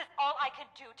lives. This is all I can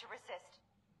do to resist.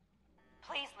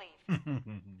 Please leave. Do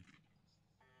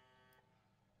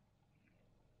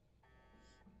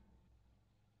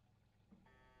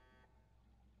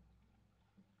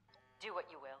what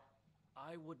you will.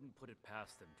 I wouldn't put it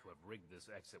past them to have rigged this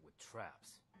exit with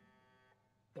traps.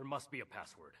 There must be a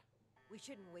password. We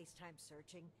shouldn't waste time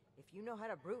searching. If you know how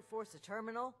to brute force a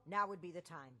terminal, now would be the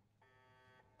time.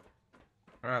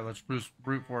 Alright, let's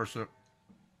brute force it.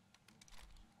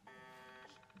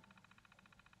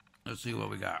 Let's see what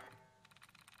we got.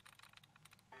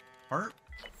 Heart?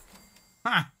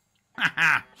 Ha! Ha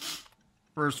ha!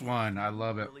 First one, I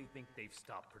love it. I really think they've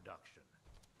stopped production.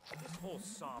 This whole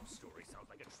sob story sounds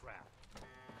like a trap.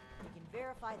 We can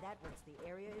verify that once the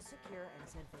area is secure and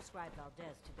send for Scribe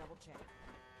Valdez to double check.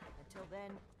 Until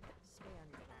then, stay on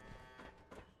your guard.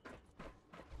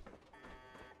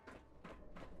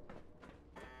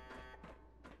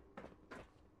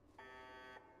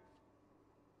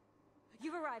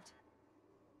 You've arrived.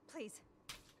 Please,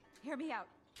 hear me out.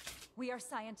 We are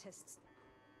scientists.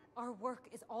 Our work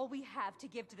is all we have to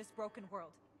give to this broken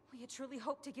world. We had truly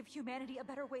hoped to give humanity a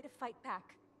better way to fight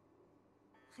back.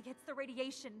 Against the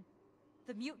radiation,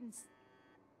 the mutants,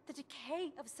 the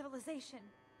decay of civilization.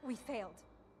 We failed.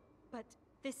 But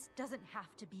this doesn't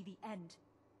have to be the end.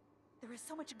 There is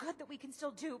so much good that we can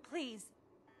still do, please.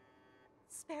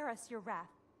 Spare us your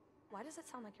wrath. Why does it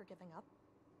sound like you're giving up?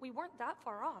 We weren't that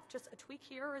far off, just a tweak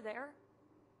here or there.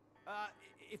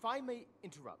 If I may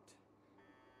interrupt,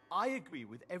 I agree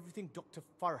with everything Dr.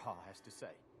 Farha has to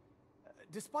say.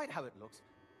 Despite how it looks,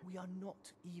 we are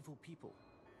not evil people.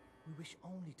 We wish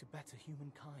only to better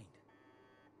humankind.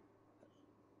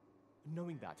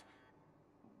 Knowing that,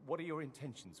 what are your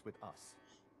intentions with us?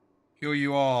 Kill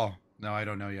you all. No, I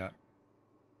don't know yet.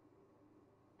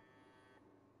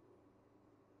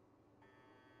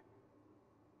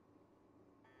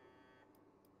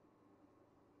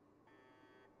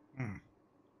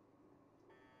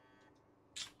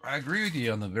 I agree with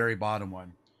you on the very bottom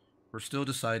one. We're still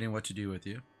deciding what to do with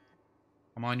you.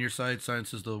 I'm on your side.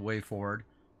 Science is the way forward.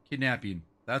 Kidnapping.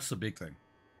 That's the big thing.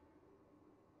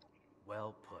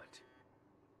 Well put.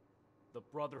 The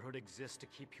Brotherhood exists to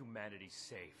keep humanity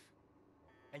safe.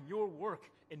 And your work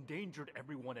endangered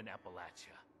everyone in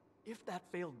Appalachia. If that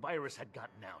failed virus had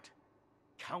gotten out,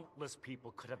 countless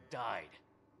people could have died.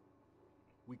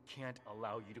 We can't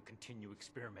allow you to continue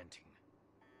experimenting.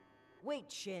 Wait,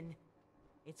 Shin.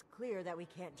 It's clear that we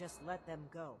can't just let them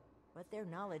go. But their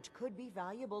knowledge could be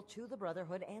valuable to the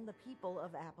Brotherhood and the people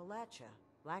of Appalachia.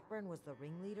 Blackburn was the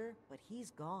ringleader, but he's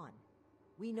gone.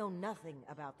 We know nothing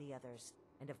about the others.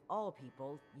 And of all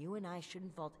people, you and I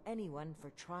shouldn't fault anyone for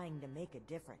trying to make a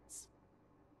difference.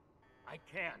 I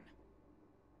can.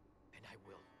 And I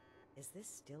will. Is this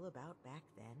still about back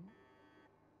then?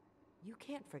 You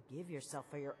can't forgive yourself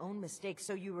for your own mistakes,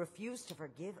 so you refuse to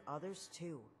forgive others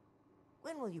too.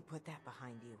 When will you put that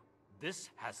behind you? This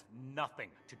has nothing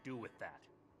to do with that.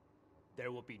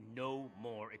 There will be no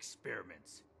more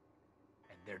experiments.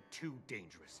 And they're too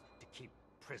dangerous to keep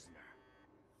prisoner.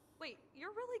 Wait, you're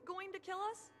really going to kill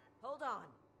us? Hold on.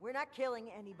 We're not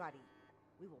killing anybody.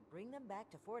 We will bring them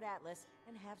back to Fort Atlas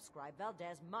and have Scribe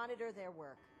Valdez monitor their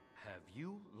work. Have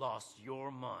you lost your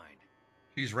mind?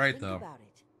 He's right, though. Think about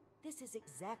it. This is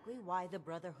exactly why the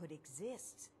Brotherhood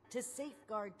exists. To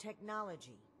safeguard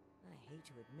technology. I hate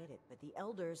to admit it, but the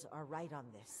Elders are right on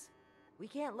this. We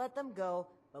can't let them go,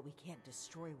 but we can't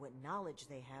destroy what knowledge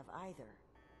they have either.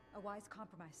 A wise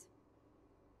compromise.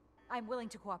 I'm willing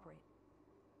to cooperate.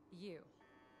 You,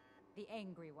 the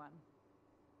angry one.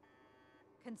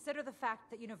 Consider the fact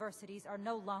that universities are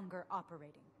no longer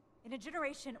operating. In a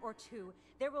generation or two,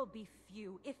 there will be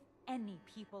few, if any,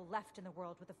 people left in the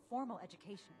world with a formal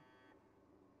education.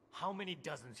 How many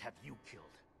dozens have you killed?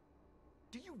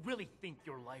 Do you really think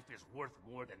your life is worth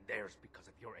more than theirs because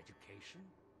of your education?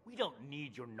 We don't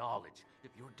need your knowledge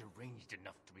if you're deranged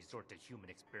enough to resort to human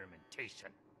experimentation.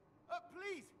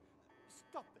 Please,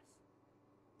 stop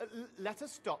this. Let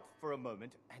us stop for a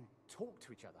moment and talk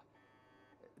to each other.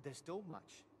 There's still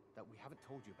much that we haven't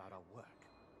told you about our work.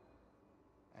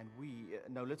 And we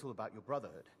know little about your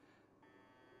Brotherhood.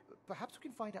 Perhaps we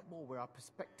can find out more where our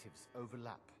perspectives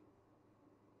overlap.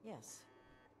 Yes.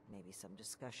 Maybe some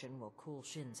discussion will cool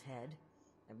Shin's head.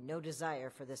 I have no desire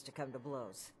for this to come to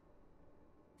blows.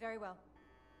 Very well.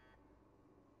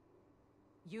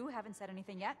 You haven't said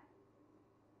anything yet?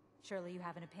 Surely you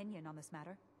have an opinion on this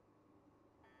matter?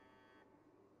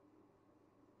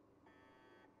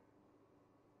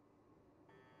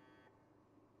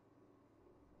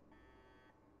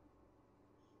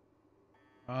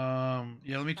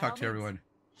 Yeah, let me talk to everyone.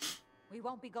 We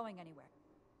won't be going anywhere.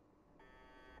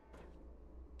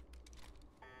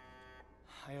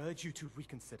 I urge you to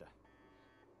reconsider.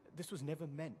 This was never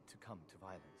meant to come to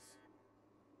violence.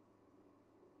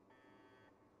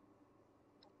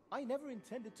 I never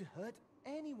intended to hurt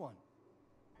anyone.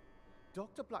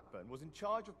 Dr. Blackburn was in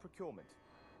charge of procurement.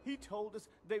 He told us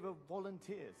they were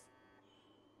volunteers.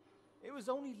 It was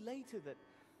only later that...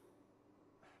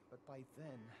 But by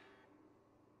then...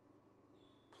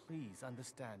 Please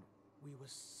understand, we were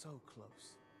so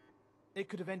close. It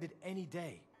could have ended any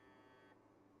day.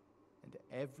 And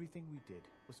everything we did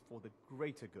was for the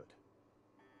greater good.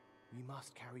 We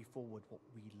must carry forward what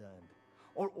we learned,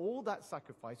 or all that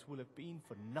sacrifice will have been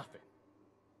for nothing.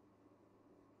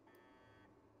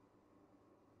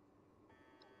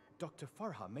 Dr.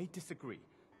 Farha may disagree,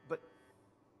 but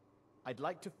I'd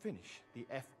like to finish the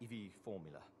FEV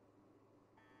formula.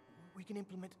 We can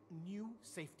implement new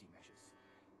safety measures.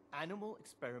 Animal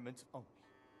experiments only.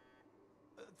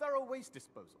 Thorough waste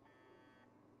disposal.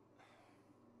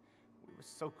 We were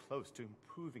so close to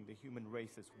improving the human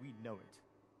race as we know it.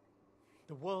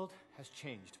 The world has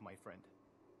changed, my friend.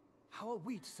 How are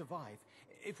we to survive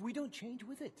if we don't change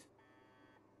with it?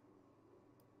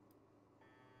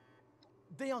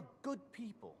 They are good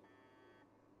people.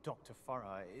 Dr.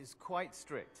 Farah is quite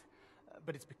strict,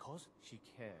 but it's because she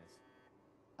cares.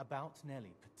 About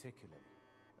Nellie particularly.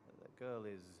 The girl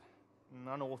is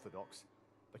unorthodox,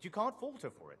 but you can't fault her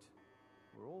for it.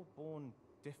 We're all born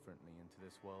differently into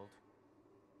this world.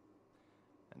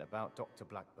 And about Dr.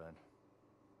 Blackburn,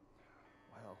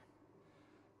 well,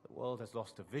 the world has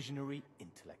lost a visionary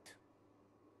intellect.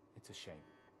 It's a shame.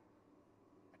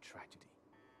 A tragedy.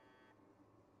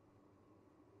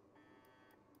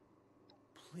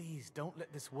 Please don't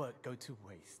let this work go to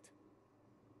waste.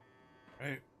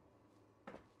 Right.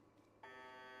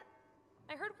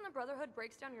 I heard when the Brotherhood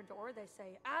breaks down your door, they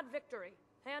say, "Add victory.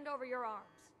 Hand over your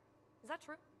arms." Is that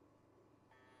true?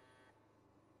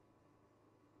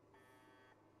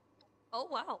 Oh,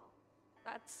 wow.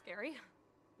 That's scary.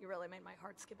 You really made my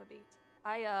heart skip a beat.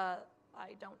 I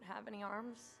don't have any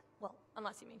arms. Well,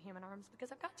 unless you mean human arms,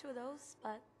 because I've got 2 of those,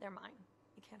 but they're mine.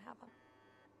 You can't have them.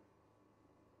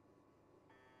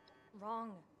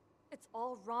 Wrong. It's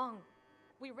all wrong.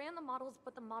 We ran the models,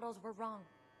 but the models were wrong.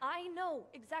 I know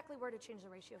exactly where to change the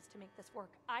ratios to make this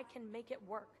work. I can make it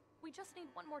work. We just need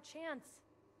one more chance.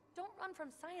 Don't run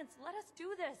from science. Let us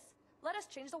do this. Let us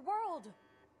change the world.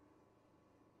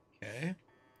 Okay.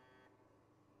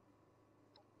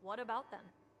 What about them?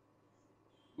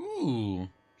 Ooh,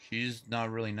 she's not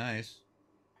really nice.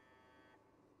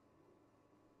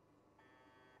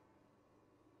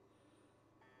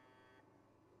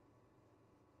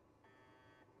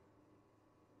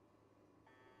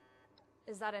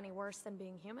 Is that any worse than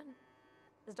being human?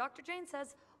 As Dr. Jane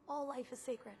says, all life is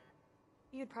sacred.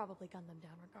 You'd probably gun them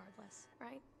down regardless,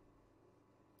 right?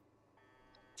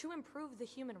 To improve the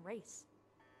human race.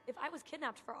 If I was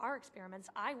kidnapped for our experiments,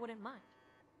 I wouldn't mind.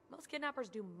 Most kidnappers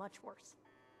do much worse.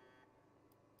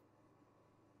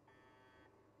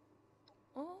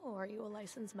 Oh, are you a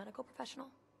licensed medical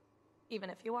professional? Even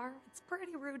if you are, it's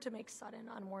pretty rude to make sudden,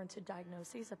 unwarranted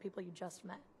diagnoses of people you just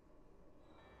met.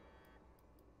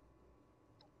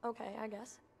 Okay, I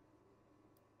guess.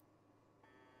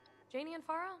 Janie and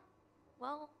Farah?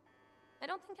 Well, I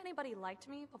don't think anybody liked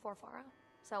me before Farah,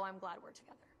 so I'm glad we're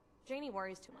together. Janie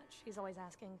worries too much. He's always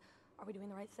asking, are we doing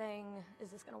the right thing?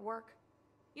 Is this gonna work?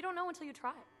 You don't know until you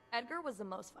try. Edgar was the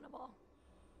most fun of all.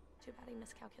 Too bad he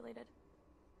miscalculated.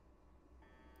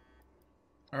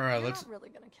 Alright, You're let's... not really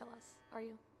gonna kill us, are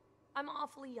you? I'm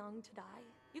awfully young to die.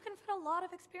 You can fit a lot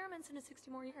of experiments into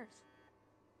 60 more years.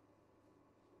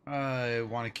 I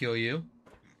want to kill you.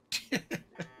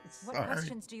 What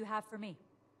questions do you have for me?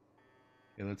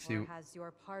 Okay, let's see. Or has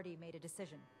your party made a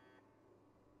decision?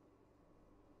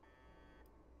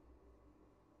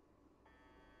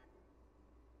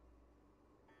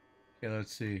 Okay,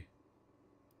 let's see.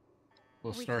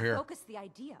 We'll We start could here. focus the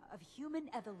idea of human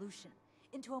evolution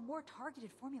into a more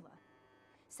targeted formula.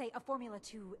 Say, a formula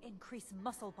to increase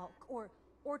muscle bulk or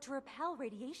to repel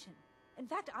radiation. In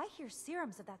fact, I hear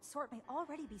serums of that sort may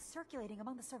already be circulating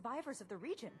among the survivors of the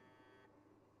region.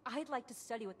 I'd like to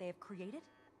study what they have created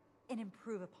and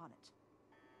improve upon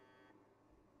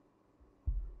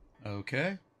it.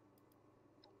 Okay.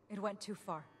 It went too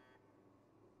far.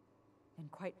 And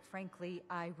quite frankly,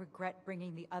 I regret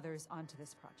bringing the others onto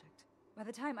this project. By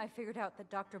the time I figured out that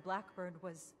Dr. Blackburn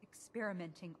was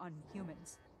experimenting on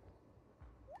humans,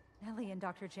 Nellie and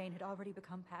Dr. Jane had already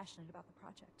become passionate about the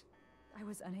project. I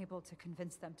was unable to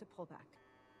convince them to pull back.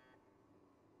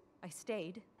 I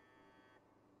stayed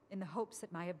in the hopes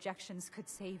that my objections could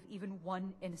save even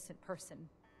one innocent person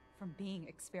from being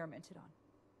experimented on.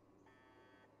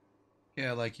 Yeah,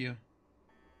 I like you.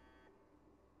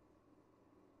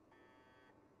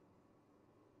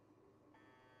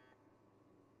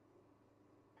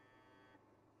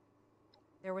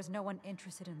 There was no one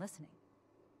interested in listening.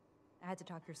 I had to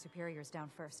talk your superiors down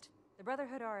first. The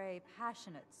Brotherhood are a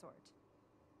passionate sort,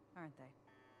 aren't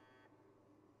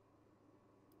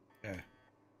they? Yeah.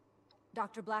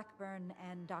 Dr. Blackburn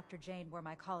and Dr. Jane were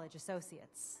my college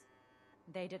associates.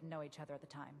 They didn't know each other at the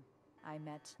time. I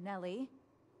met Nellie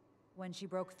when she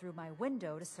broke through my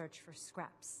window to search for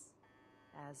scraps,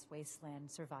 as wasteland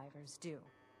survivors do.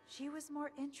 She was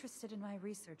more interested in my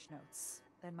research notes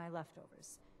than my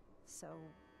leftovers, so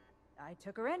I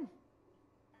took her in,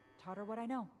 taught her what I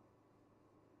know.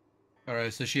 All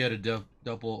right, so she had a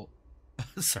double,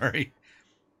 sorry,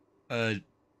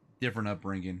 different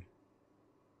upbringing.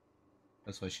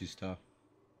 That's why she's tough.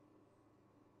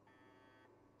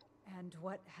 And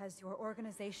what has your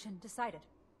organization decided?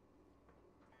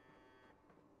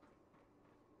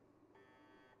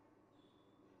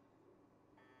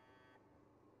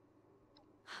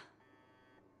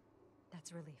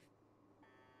 That's a relief.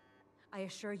 I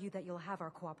assure you that you'll have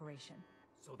our cooperation.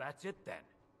 So that's it then.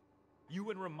 You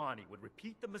and Romani would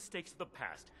repeat the mistakes of the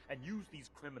past and use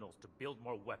these criminals to build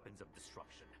more weapons of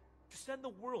destruction. To send the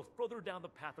world further down the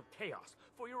path of chaos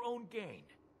for your own gain.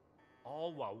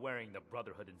 All while wearing the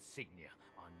Brotherhood insignia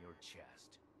on your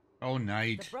chest. Oh,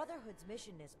 Knight. The Brotherhood's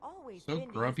mission has always So been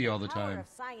to grumpy use all the power time. of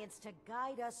science to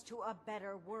guide us to a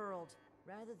better world.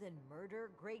 Rather than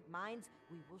murder great minds,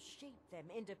 we will shape them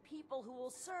into people who will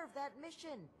serve that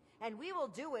mission. And we will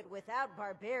do it without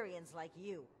barbarians like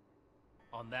you.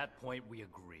 On that point, we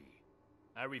agree.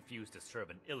 I refuse to serve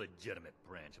an illegitimate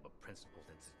branch of a principled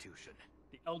institution.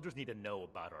 The Elders need to know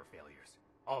about our failures.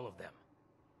 All of them.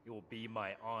 It will be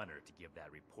my honor to give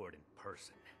that report in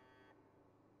person.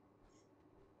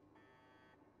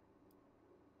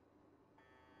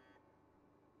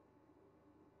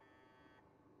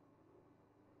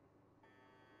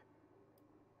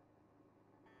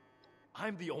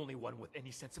 I'm the only one with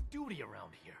any sense of duty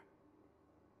around here.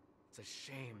 It's a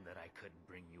shame that I couldn't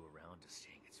bring you around to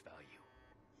seeing its value.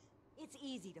 It's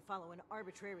easy to follow an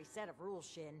arbitrary set of rules,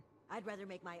 Shin. I'd rather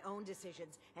make my own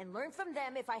decisions and learn from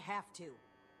them if I have to.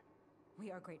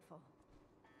 We are grateful.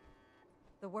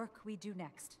 The work we do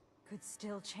next could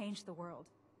still change the world.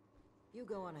 You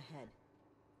go on ahead.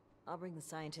 I'll bring the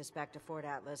scientists back to Fort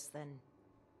Atlas, then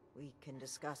we can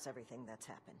discuss everything that's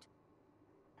happened.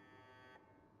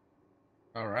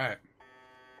 All right.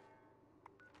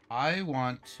 I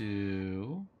want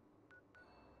to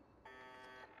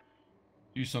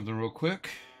do something real quick.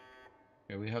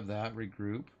 Okay, we have that.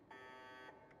 Regroup.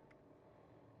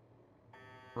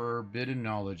 Forbidden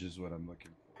knowledge is what I'm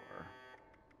looking for.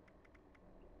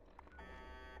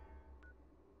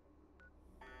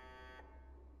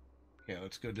 Okay,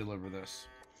 let's go deliver this.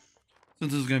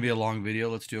 Since this is going to be a long video,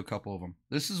 let's do a couple of them.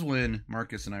 This is when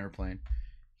Marcus and I were playing.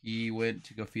 He went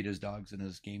to go feed his dogs and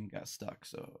his game got stuck,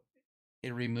 so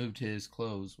it removed his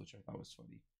clothes, which I thought was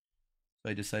funny.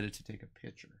 So I decided to take a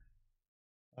picture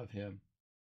of him,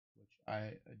 which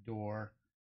I adore.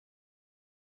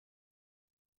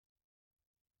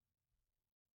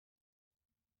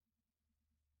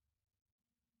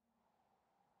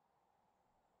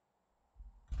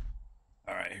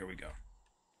 All right, here we go.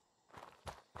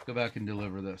 Go back and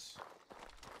deliver this.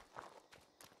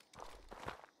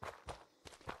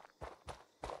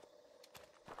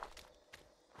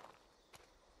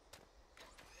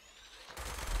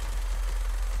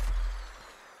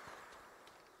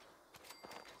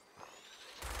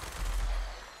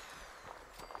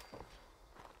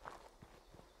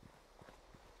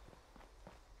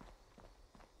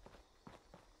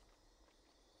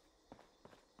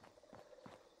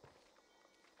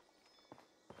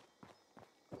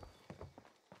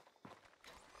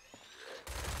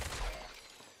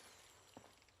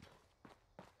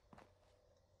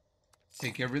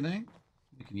 Take everything.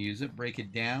 You can use it. Break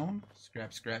it down.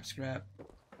 Scrap, scrap, scrap.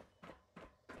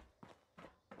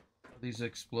 These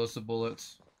explosive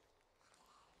bullets.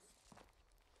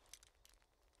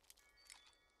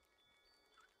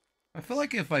 I feel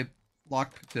like if I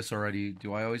lockpick this already,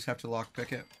 do I always have to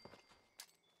lockpick it?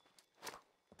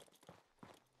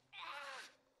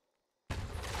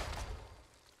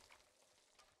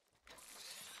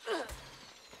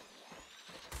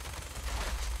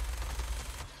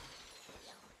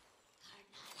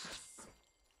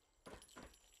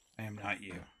 I am not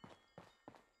you.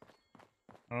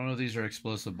 I don't know if these are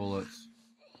explosive bullets.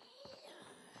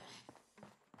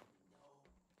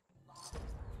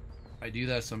 I do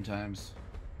that sometimes.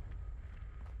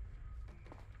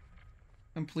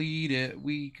 Complete it.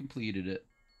 We completed it.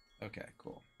 Okay,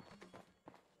 cool.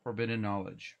 Forbidden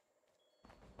knowledge.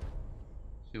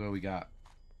 See what we got.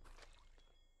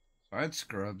 So I had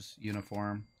scrubs,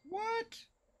 uniform. What?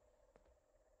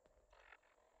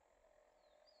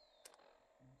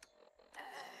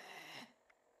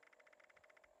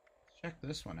 Check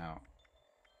this one out.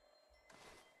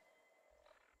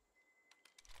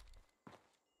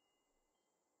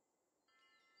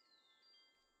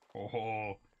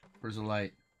 Oh, where's the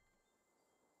light?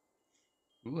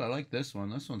 Ooh, I like this one.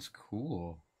 This one's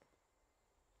cool.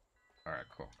 Alright,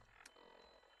 cool.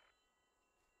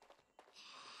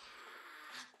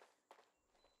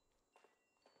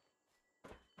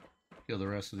 Kill the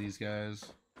rest of these guys.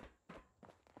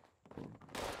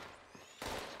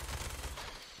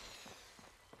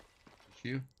 It's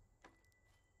you?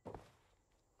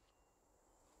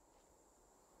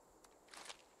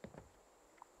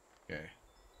 Okay.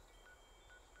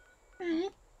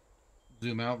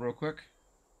 Zoom out real quick.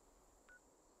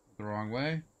 The wrong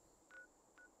way.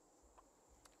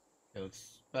 Okay,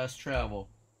 let's fast travel.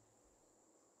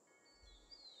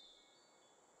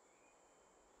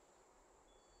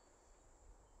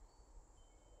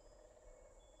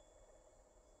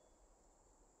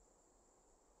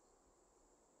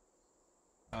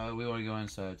 We want to go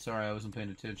inside. Sorry, I wasn't paying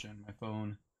attention. My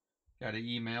phone got an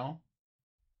email.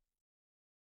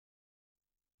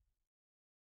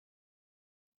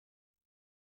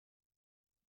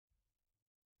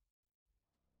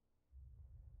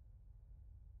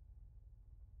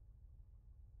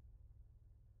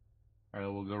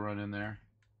 Alright, we'll go run in there.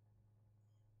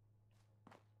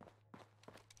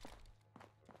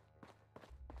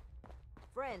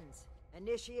 Friends,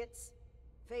 initiates,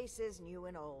 faces new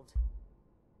and old.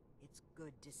 It's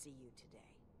good to see you today.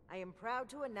 I am proud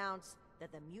to announce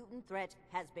that the mutant threat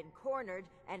has been cornered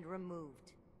and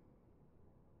removed.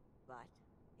 But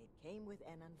it came with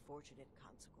an unfortunate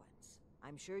consequence.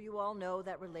 I'm sure you all know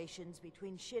that relations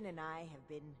between Shin and I have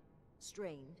been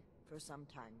strained for some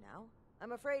time now.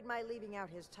 I'm afraid my leaving out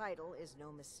his title is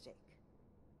no mistake.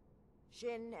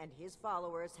 Shin and his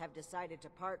followers have decided to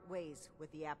part ways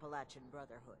with the Appalachian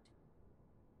Brotherhood.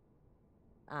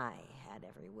 I had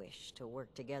every wish to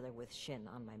work together with Shin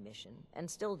on my mission, and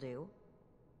still do.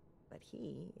 But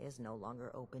he is no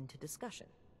longer open to discussion.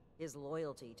 His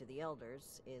loyalty to the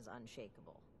Elders is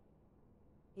unshakable.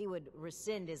 He would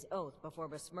rescind his oath before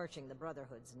besmirching the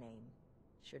Brotherhood's name.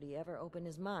 Should he ever open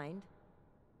his mind,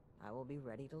 I will be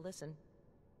ready to listen.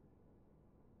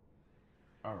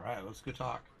 Alright, let's go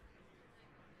talk.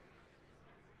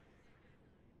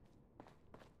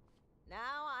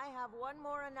 Now I have one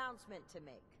more announcement to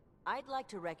make. I'd like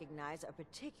to recognize a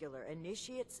particular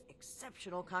initiate's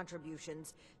exceptional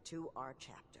contributions to our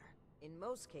chapter. In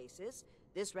most cases,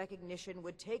 this recognition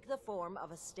would take the form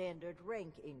of a standard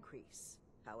rank increase.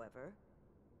 However,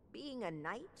 being a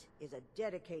knight is a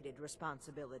dedicated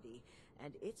responsibility,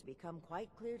 and it's become quite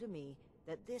clear to me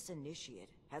that this initiate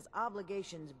has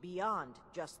obligations beyond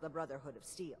just the Brotherhood of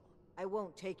Steel. I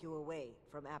won't take you away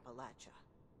from Appalachia.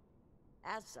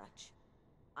 As such,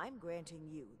 I'm granting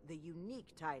you the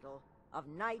unique title of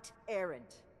Knight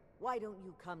Errant. Why don't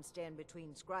you come stand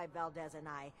between Scribe Valdez and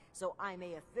I, so I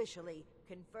may officially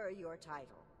confer your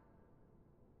title?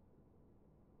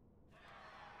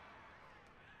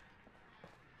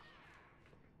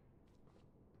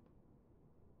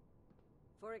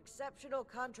 For exceptional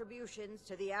contributions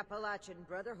to the Appalachian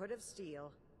Brotherhood of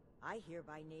Steel, I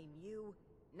hereby name you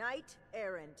Knight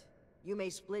Errant. You may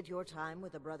split your time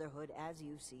with the Brotherhood as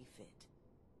you see fit.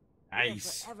 Nice.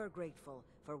 We are forever grateful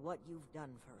for what you've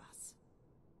done for us.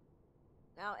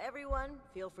 Now everyone,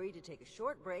 feel free to take a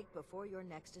short break before your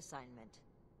next assignment.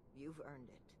 You've earned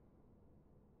it.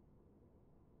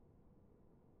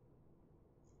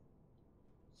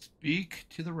 Speak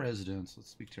to the residents. Let's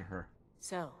speak to her.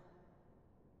 So,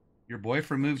 your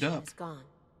boyfriend moved up. He's gone.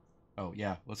 Oh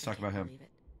yeah, let's talk about him. Believe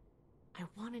it. I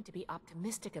wanted to be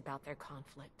optimistic about their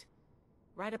conflict,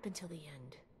 right up until the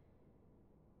end.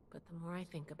 But the more I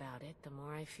think about it, the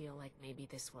more I feel like maybe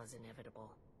this was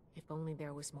inevitable. If only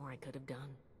there was more I could have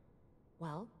done.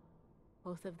 Well,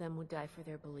 both of them would die for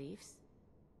their beliefs.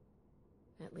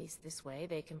 At least this way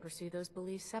they can pursue those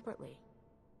beliefs separately,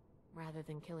 rather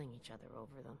than killing each other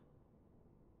over them.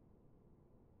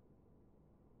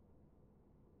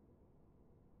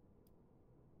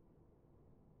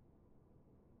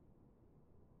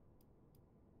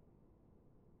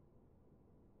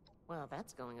 Well,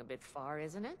 that's going a bit far,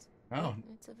 isn't it? Oh.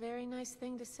 It's a very nice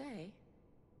thing to say.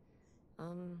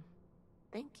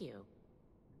 Thank you.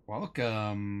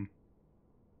 Welcome.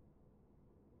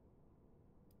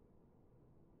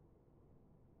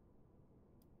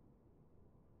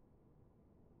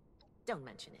 Don't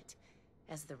mention it.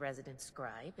 As the resident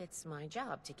scribe, it's my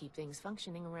job to keep things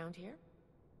functioning around here.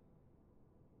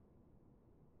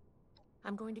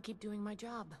 I'm going to keep doing my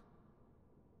job.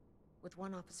 With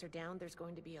one officer down, there's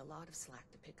going to be a lot of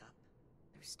slack to pick up.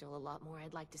 There's still a lot more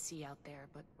I'd like to see out there,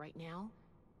 but right now,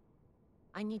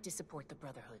 I need to support the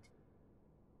Brotherhood.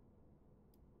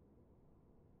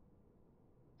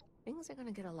 Things are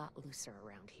gonna get a lot looser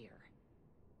around here.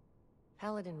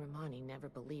 Paladin Romani never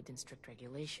believed in strict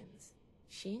regulations.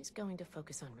 She's going to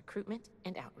focus on recruitment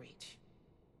and outreach.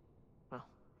 Well,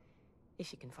 if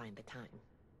she can find the time.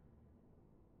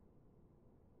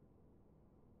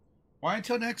 Why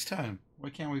until next time? Why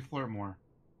can't we flirt more?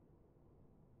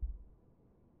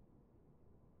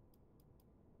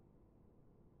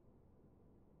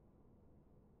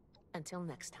 Until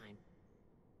next time.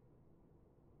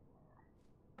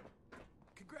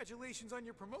 Congratulations on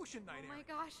your promotion, Night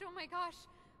Oh my gosh.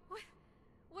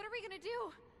 What are we gonna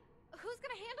do? Who's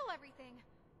gonna handle everything?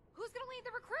 Who's gonna lead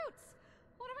the recruits?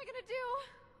 What am I gonna do?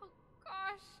 Oh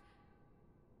gosh.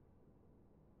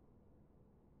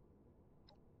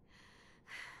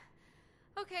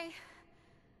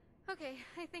 Okay,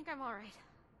 I think I'm alright.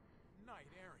 Knight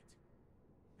Errant.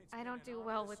 I don't do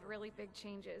well with really big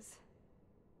changes.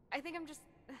 I think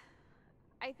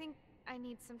I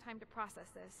need some time to process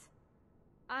this.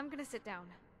 I'm gonna sit down.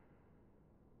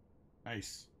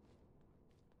 Nice.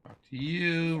 Talk to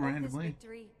you randomly.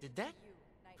 Did that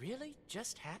really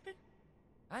just happen?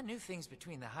 I knew things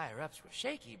between the higher-ups were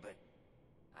shaky, but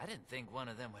I didn't think one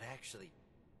of them would actually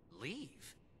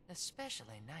leave.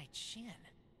 Especially Knight Shin.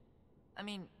 I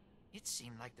mean, it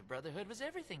seemed like the Brotherhood was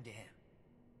everything to him.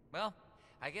 Well,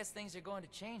 I guess things are going to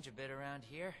change a bit around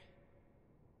here.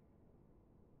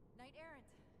 Knight Errant,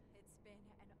 it's been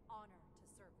an honor to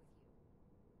serve with you.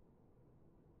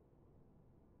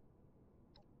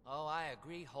 Oh, I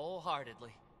agree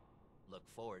wholeheartedly. Look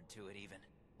forward to it, even.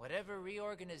 Whatever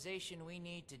reorganization we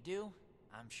need to do,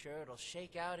 I'm sure it'll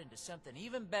shake out into something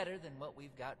even better than what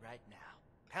we've got right now.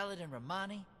 Paladin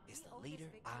Romani is the leader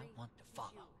I want to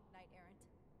follow.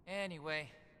 Anyway,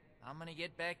 I'm gonna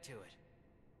get back to it.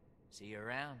 See you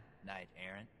around, Knight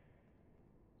Errant.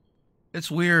 It's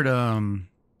weird. I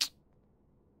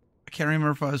can't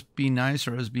remember if I was being nice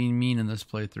or I was being mean in this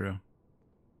playthrough.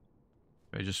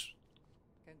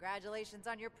 Congratulations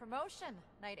on your promotion,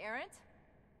 Knight Errant.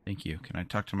 Thank you. Can I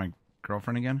talk to my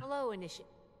girlfriend again? Hello,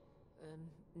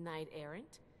 Knight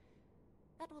Errant.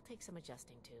 That will take some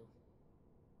adjusting to.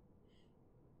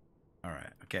 All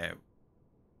right. Okay.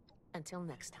 Until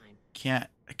next time.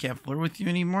 I can't flirt with you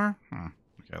anymore?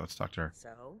 Okay, let's talk to her.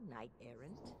 So, Knight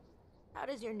Errant, how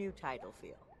does your new title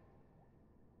feel?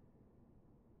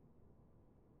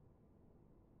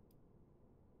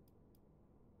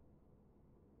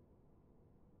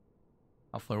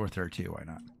 I'll flirt with her too, why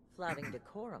not? Flouting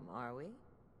decorum, are we?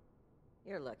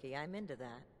 You're lucky I'm into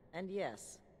that. And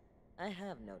yes, I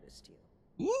have noticed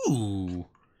you. Ooh.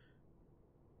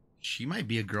 She might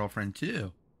be a girlfriend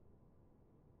too.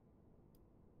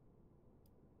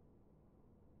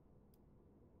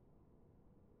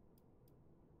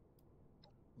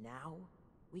 Now,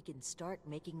 we can start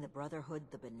making the Brotherhood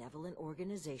the benevolent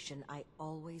organization I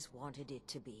always wanted it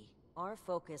to be. Our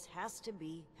focus has to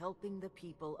be helping the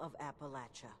people of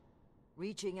Appalachia,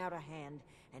 reaching out a hand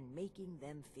and making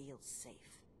them feel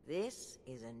safe. This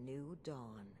is a new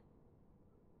dawn.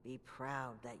 Be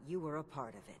proud that you were a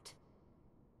part of it.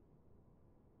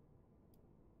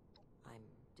 I'm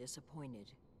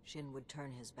disappointed Shin would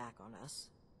turn his back on us,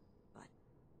 but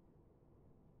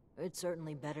it's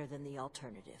certainly better than the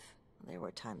alternative. There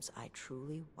were times I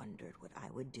truly wondered what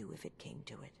I would do if it came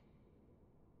to it.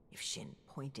 If Shin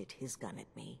pointed his gun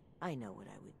at me, I know what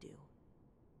I would do.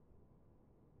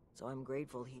 So I'm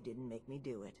grateful he didn't make me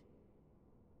do it.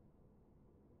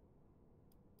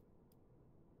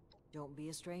 Don't be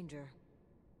a stranger.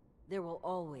 There will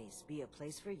always be a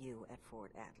place for you at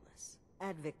Fort Atlas.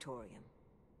 Ad Victorium.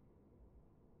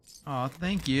 Oh,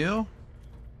 thank you.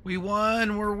 We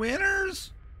won. We're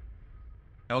winners.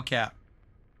 Hellcat.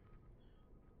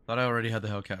 Thought I already had the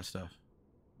Hellcat stuff.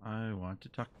 I want to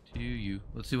talk to you.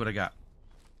 Let's see what I got.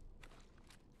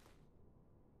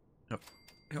 Oh,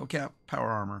 Hellcat power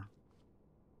armor.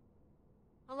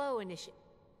 Hello,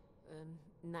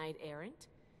 Knight Errant.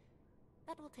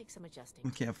 That will take some adjusting. We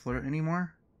can't flirt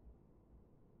anymore?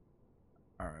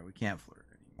 Alright, we can't flirt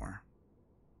anymore.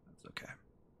 That's okay.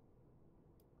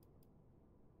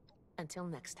 Until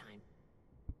next time.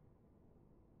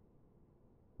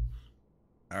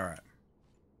 Alright.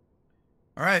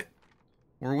 Alright.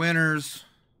 We're winners.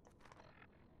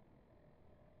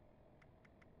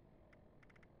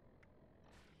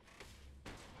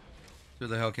 See what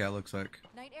the Hellcat looks like.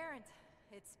 Knight Errant,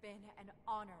 it's been an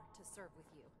honor to serve with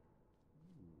you.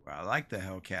 I like the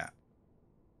Hellcat.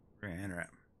 We're gonna enter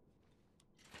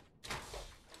it.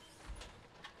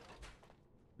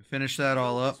 We finished that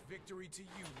all up. Victory to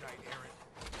you, Knight Errant.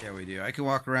 Yeah, we do. I can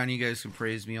walk around. You guys can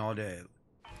praise me all day.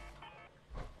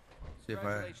 See if I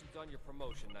Congratulations on your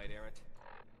promotion, Knight Errant.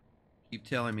 keep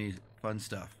telling me fun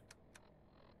stuff.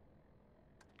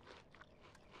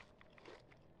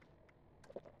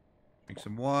 Drink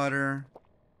some water.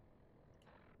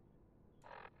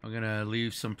 I'm gonna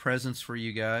leave some presents for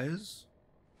you guys.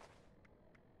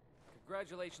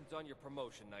 Congratulations on your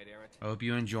promotion, Knight Errant. I hope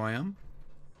you enjoy them.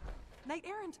 Knight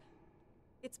Errant,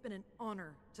 it's been an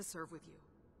honor to serve with you.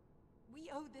 We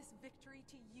owe this victory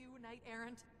to you, Knight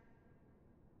Errant.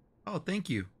 Oh, thank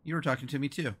you. You were talking to me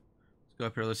too. Let's go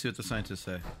up here. Let's see what the scientists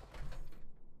say.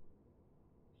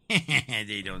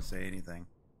 They don't say anything.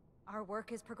 Our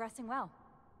work is progressing well.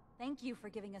 Thank you for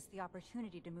giving us the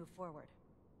opportunity to move forward.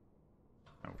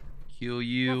 I'll kill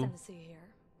you. Nothing to see here,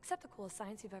 except the coolest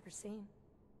science you've ever seen.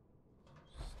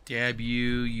 Stab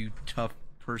you, you tough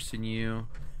person, you.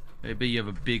 I bet you have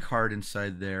a big heart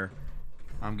inside there.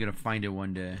 I'm gonna find it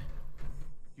one day.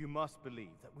 You must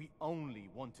believe that we only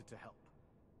wanted to help.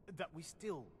 That we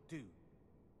still do.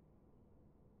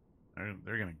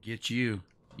 They're gonna get you.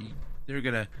 They're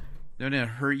gonna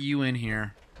hurt you in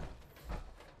here.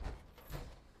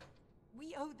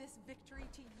 We owe this victory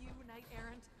to you, Knight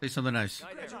Errant. Say something nice.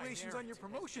 Congratulations on your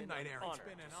promotion, Knight Errant. It's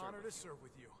been an honor to serve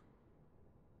with you.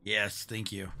 Yes,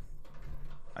 thank you.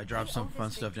 I dropped some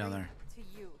fun stuff down there. To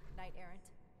you, Knight Errant.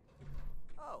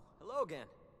 Oh, hello again.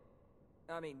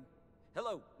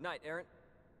 Hello, Knight Errant.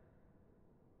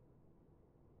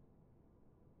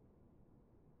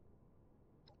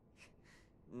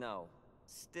 No,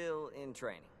 still in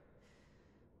training.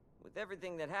 With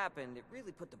everything that happened, it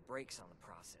really put the brakes on the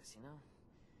process, you know?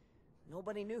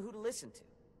 Nobody knew who to listen to.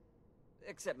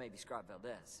 Except maybe Scrot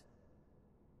Valdez.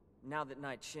 Now that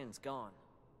Knight Shin's gone,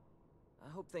 I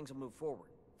hope things will move forward,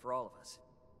 for all of us.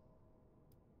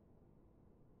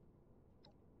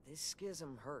 This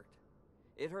schism hurt.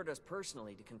 It hurt us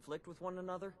personally to conflict with one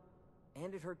another,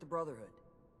 and it hurt the Brotherhood.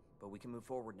 But we can move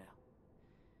forward now.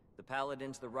 The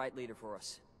Paladin's the right leader for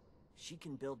us. She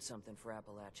can build something for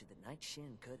Appalachia that Knight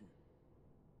Shin couldn't.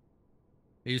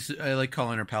 I like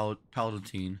calling her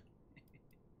Paladin.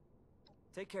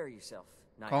 Take care of yourself,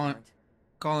 Knight Colin, Errant.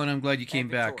 Colin, I'm glad you came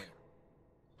And back. Victoria.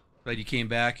 Glad you came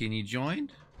back and you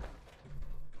joined.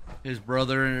 His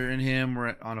brother and him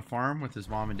were on a farm with his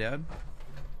mom and dad.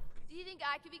 Do you think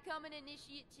I could become an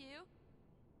initiate too?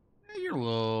 Yeah, you're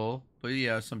low, but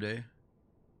yeah, someday.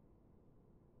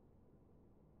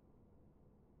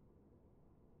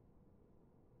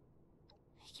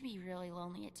 It can be really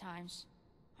lonely at times.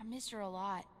 I miss her a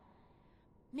lot.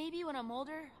 Maybe when I'm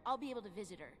older, I'll be able to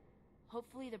visit her.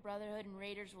 Hopefully the Brotherhood and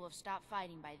Raiders will have stopped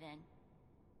fighting by then.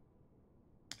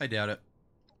 I doubt it.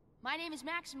 My name is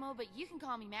Maximo, but you can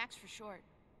call me Max for short.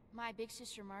 My big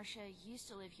sister Marcia used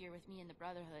to live here with me in the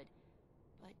Brotherhood,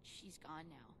 but she's gone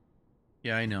now.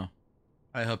 Yeah, I know.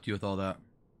 I helped you with all that.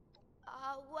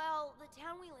 Well, the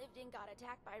town we lived in got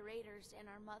attacked by raiders and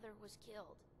our mother was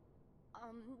killed.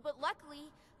 But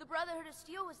luckily, the Brotherhood of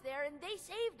Steel was there and they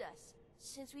saved us.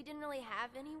 Since we didn't really have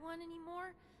anyone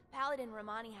anymore, Paladin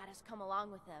Romani had us come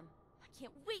along with them. I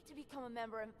can't wait to become a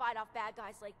member and fight off bad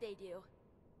guys like they do.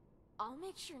 I'll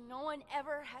make sure no one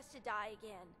ever has to die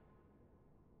again.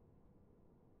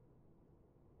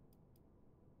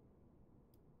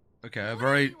 Okay,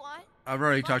 I've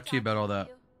already talked to you about all that.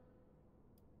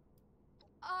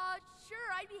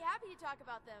 Sure, I'd be happy to talk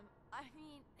about them. I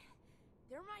mean,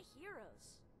 they're my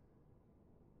heroes.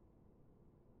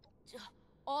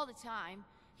 All the time.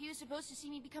 He was supposed to see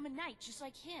me become a knight, just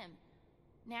like him.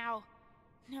 Now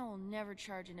we'll never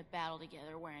charge into battle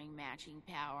together wearing matching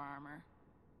power armor.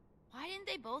 Why didn't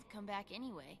they both come back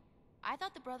anyway? I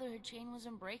thought the Brotherhood chain was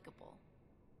unbreakable.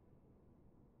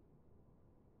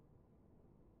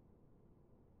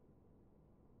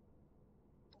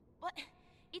 But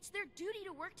it's their duty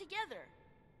to work together.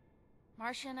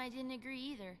 Marcia and I didn't agree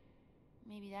either.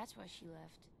 Maybe that's why she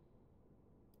left.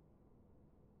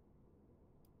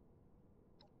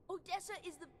 Odessa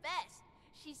is the best.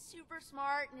 She's super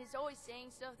smart and is always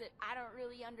saying stuff that I don't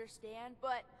really understand,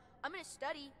 but I'm gonna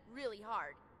study really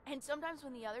hard. And sometimes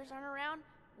when the others aren't around,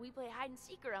 we play hide and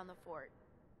seek around the fort.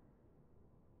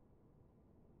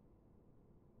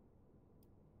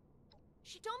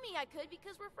 She told me I could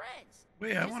because we're friends.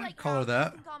 Wait, I Just want to like call her how that.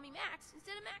 You can call me Max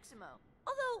instead of Maximo.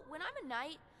 Although, when I'm a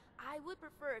knight, I would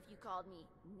prefer if you called me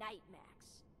Knight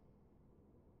Max.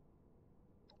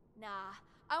 Nah,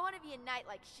 I want to be a knight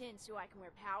like Shin so I can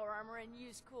wear power armor and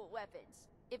use cool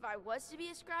weapons. If I was to be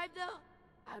a scribe, though,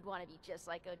 I would want to be just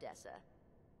like Odessa.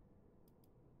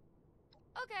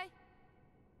 Okay.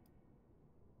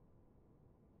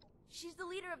 She's the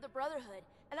leader of the Brotherhood,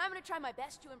 and I'm gonna try my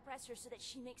best to impress her so that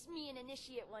she makes me an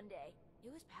initiate one day.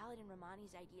 It was Paladin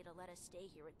Romani's idea to let us stay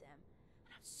here with them,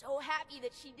 and I'm I'm so happy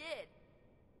that she did.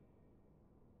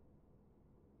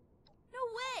 No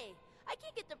way! I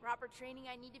can't get the proper training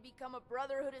I need to become a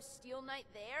Brotherhood of Steel Knight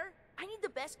there. I need the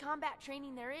best combat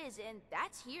training there is, and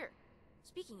that's here.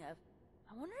 Speaking of,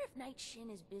 I wonder if Knight Shin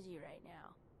is busy right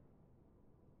now.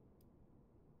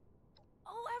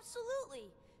 Oh,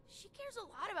 absolutely! She cares a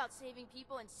lot about saving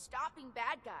people and stopping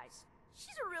bad guys.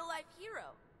 She's a real-life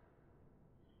hero.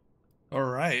 All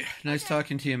right. Nice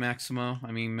talking to you, Maximo.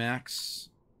 I mean, Max.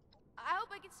 I hope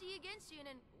I can see you again soon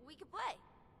and we can play.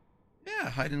 Yeah,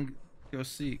 hide and go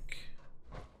seek.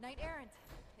 Knight Errant,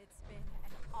 it's been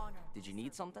an honor. Did you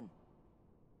need something?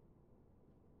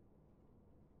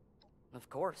 Of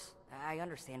course. I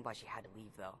understand why she had to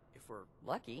leave, though. If we're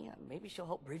lucky, maybe she'll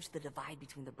help bridge the divide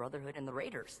between the Brotherhood and the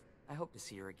Raiders. I hope to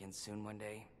see her again soon one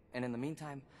day. And in the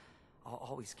meantime, I'll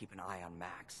always keep an eye on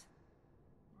Max.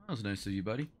 That was nice of you,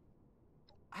 buddy.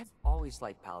 I've always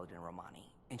liked Paladin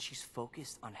Romani, and she's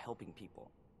focused on helping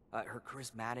people. Her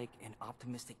charismatic and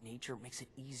optimistic nature makes it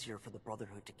easier for the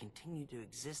Brotherhood to continue to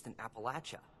exist in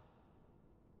Appalachia.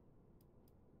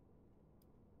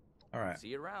 All right. See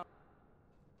you around.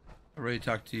 I'm ready to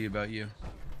talk to you about you.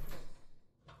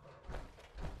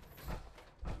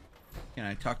 Can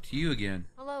I talk to you again?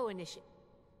 Hello, Initiate.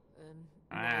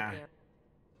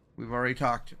 We've already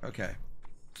talked. Okay.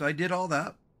 So I did all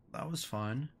that. That was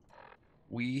fun.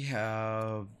 We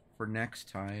have, for next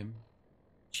time,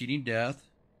 Cheating Death,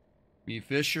 me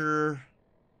Fisher,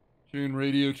 tune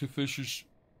radio to Fisher's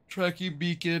tracking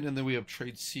beacon, and then we have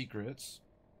Trade Secrets.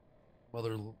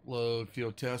 Mother load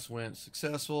field test went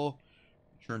successful.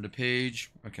 Return to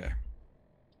page. Okay.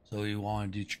 So we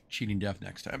want to do Cheating Death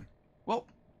next time. Well,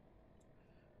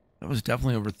 that was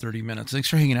definitely over 30 minutes. Thanks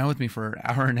for hanging out with me for an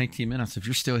hour and 19 minutes. If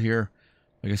you're still here,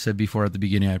 like I said before at the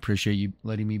beginning, I appreciate you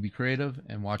letting me be creative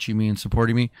and watching me and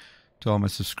supporting me. To all my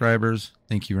subscribers,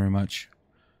 thank you very much.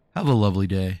 Have a lovely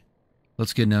day.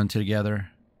 Let's get known together.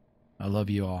 I love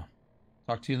you all.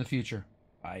 Talk to you in the future.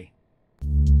 Bye.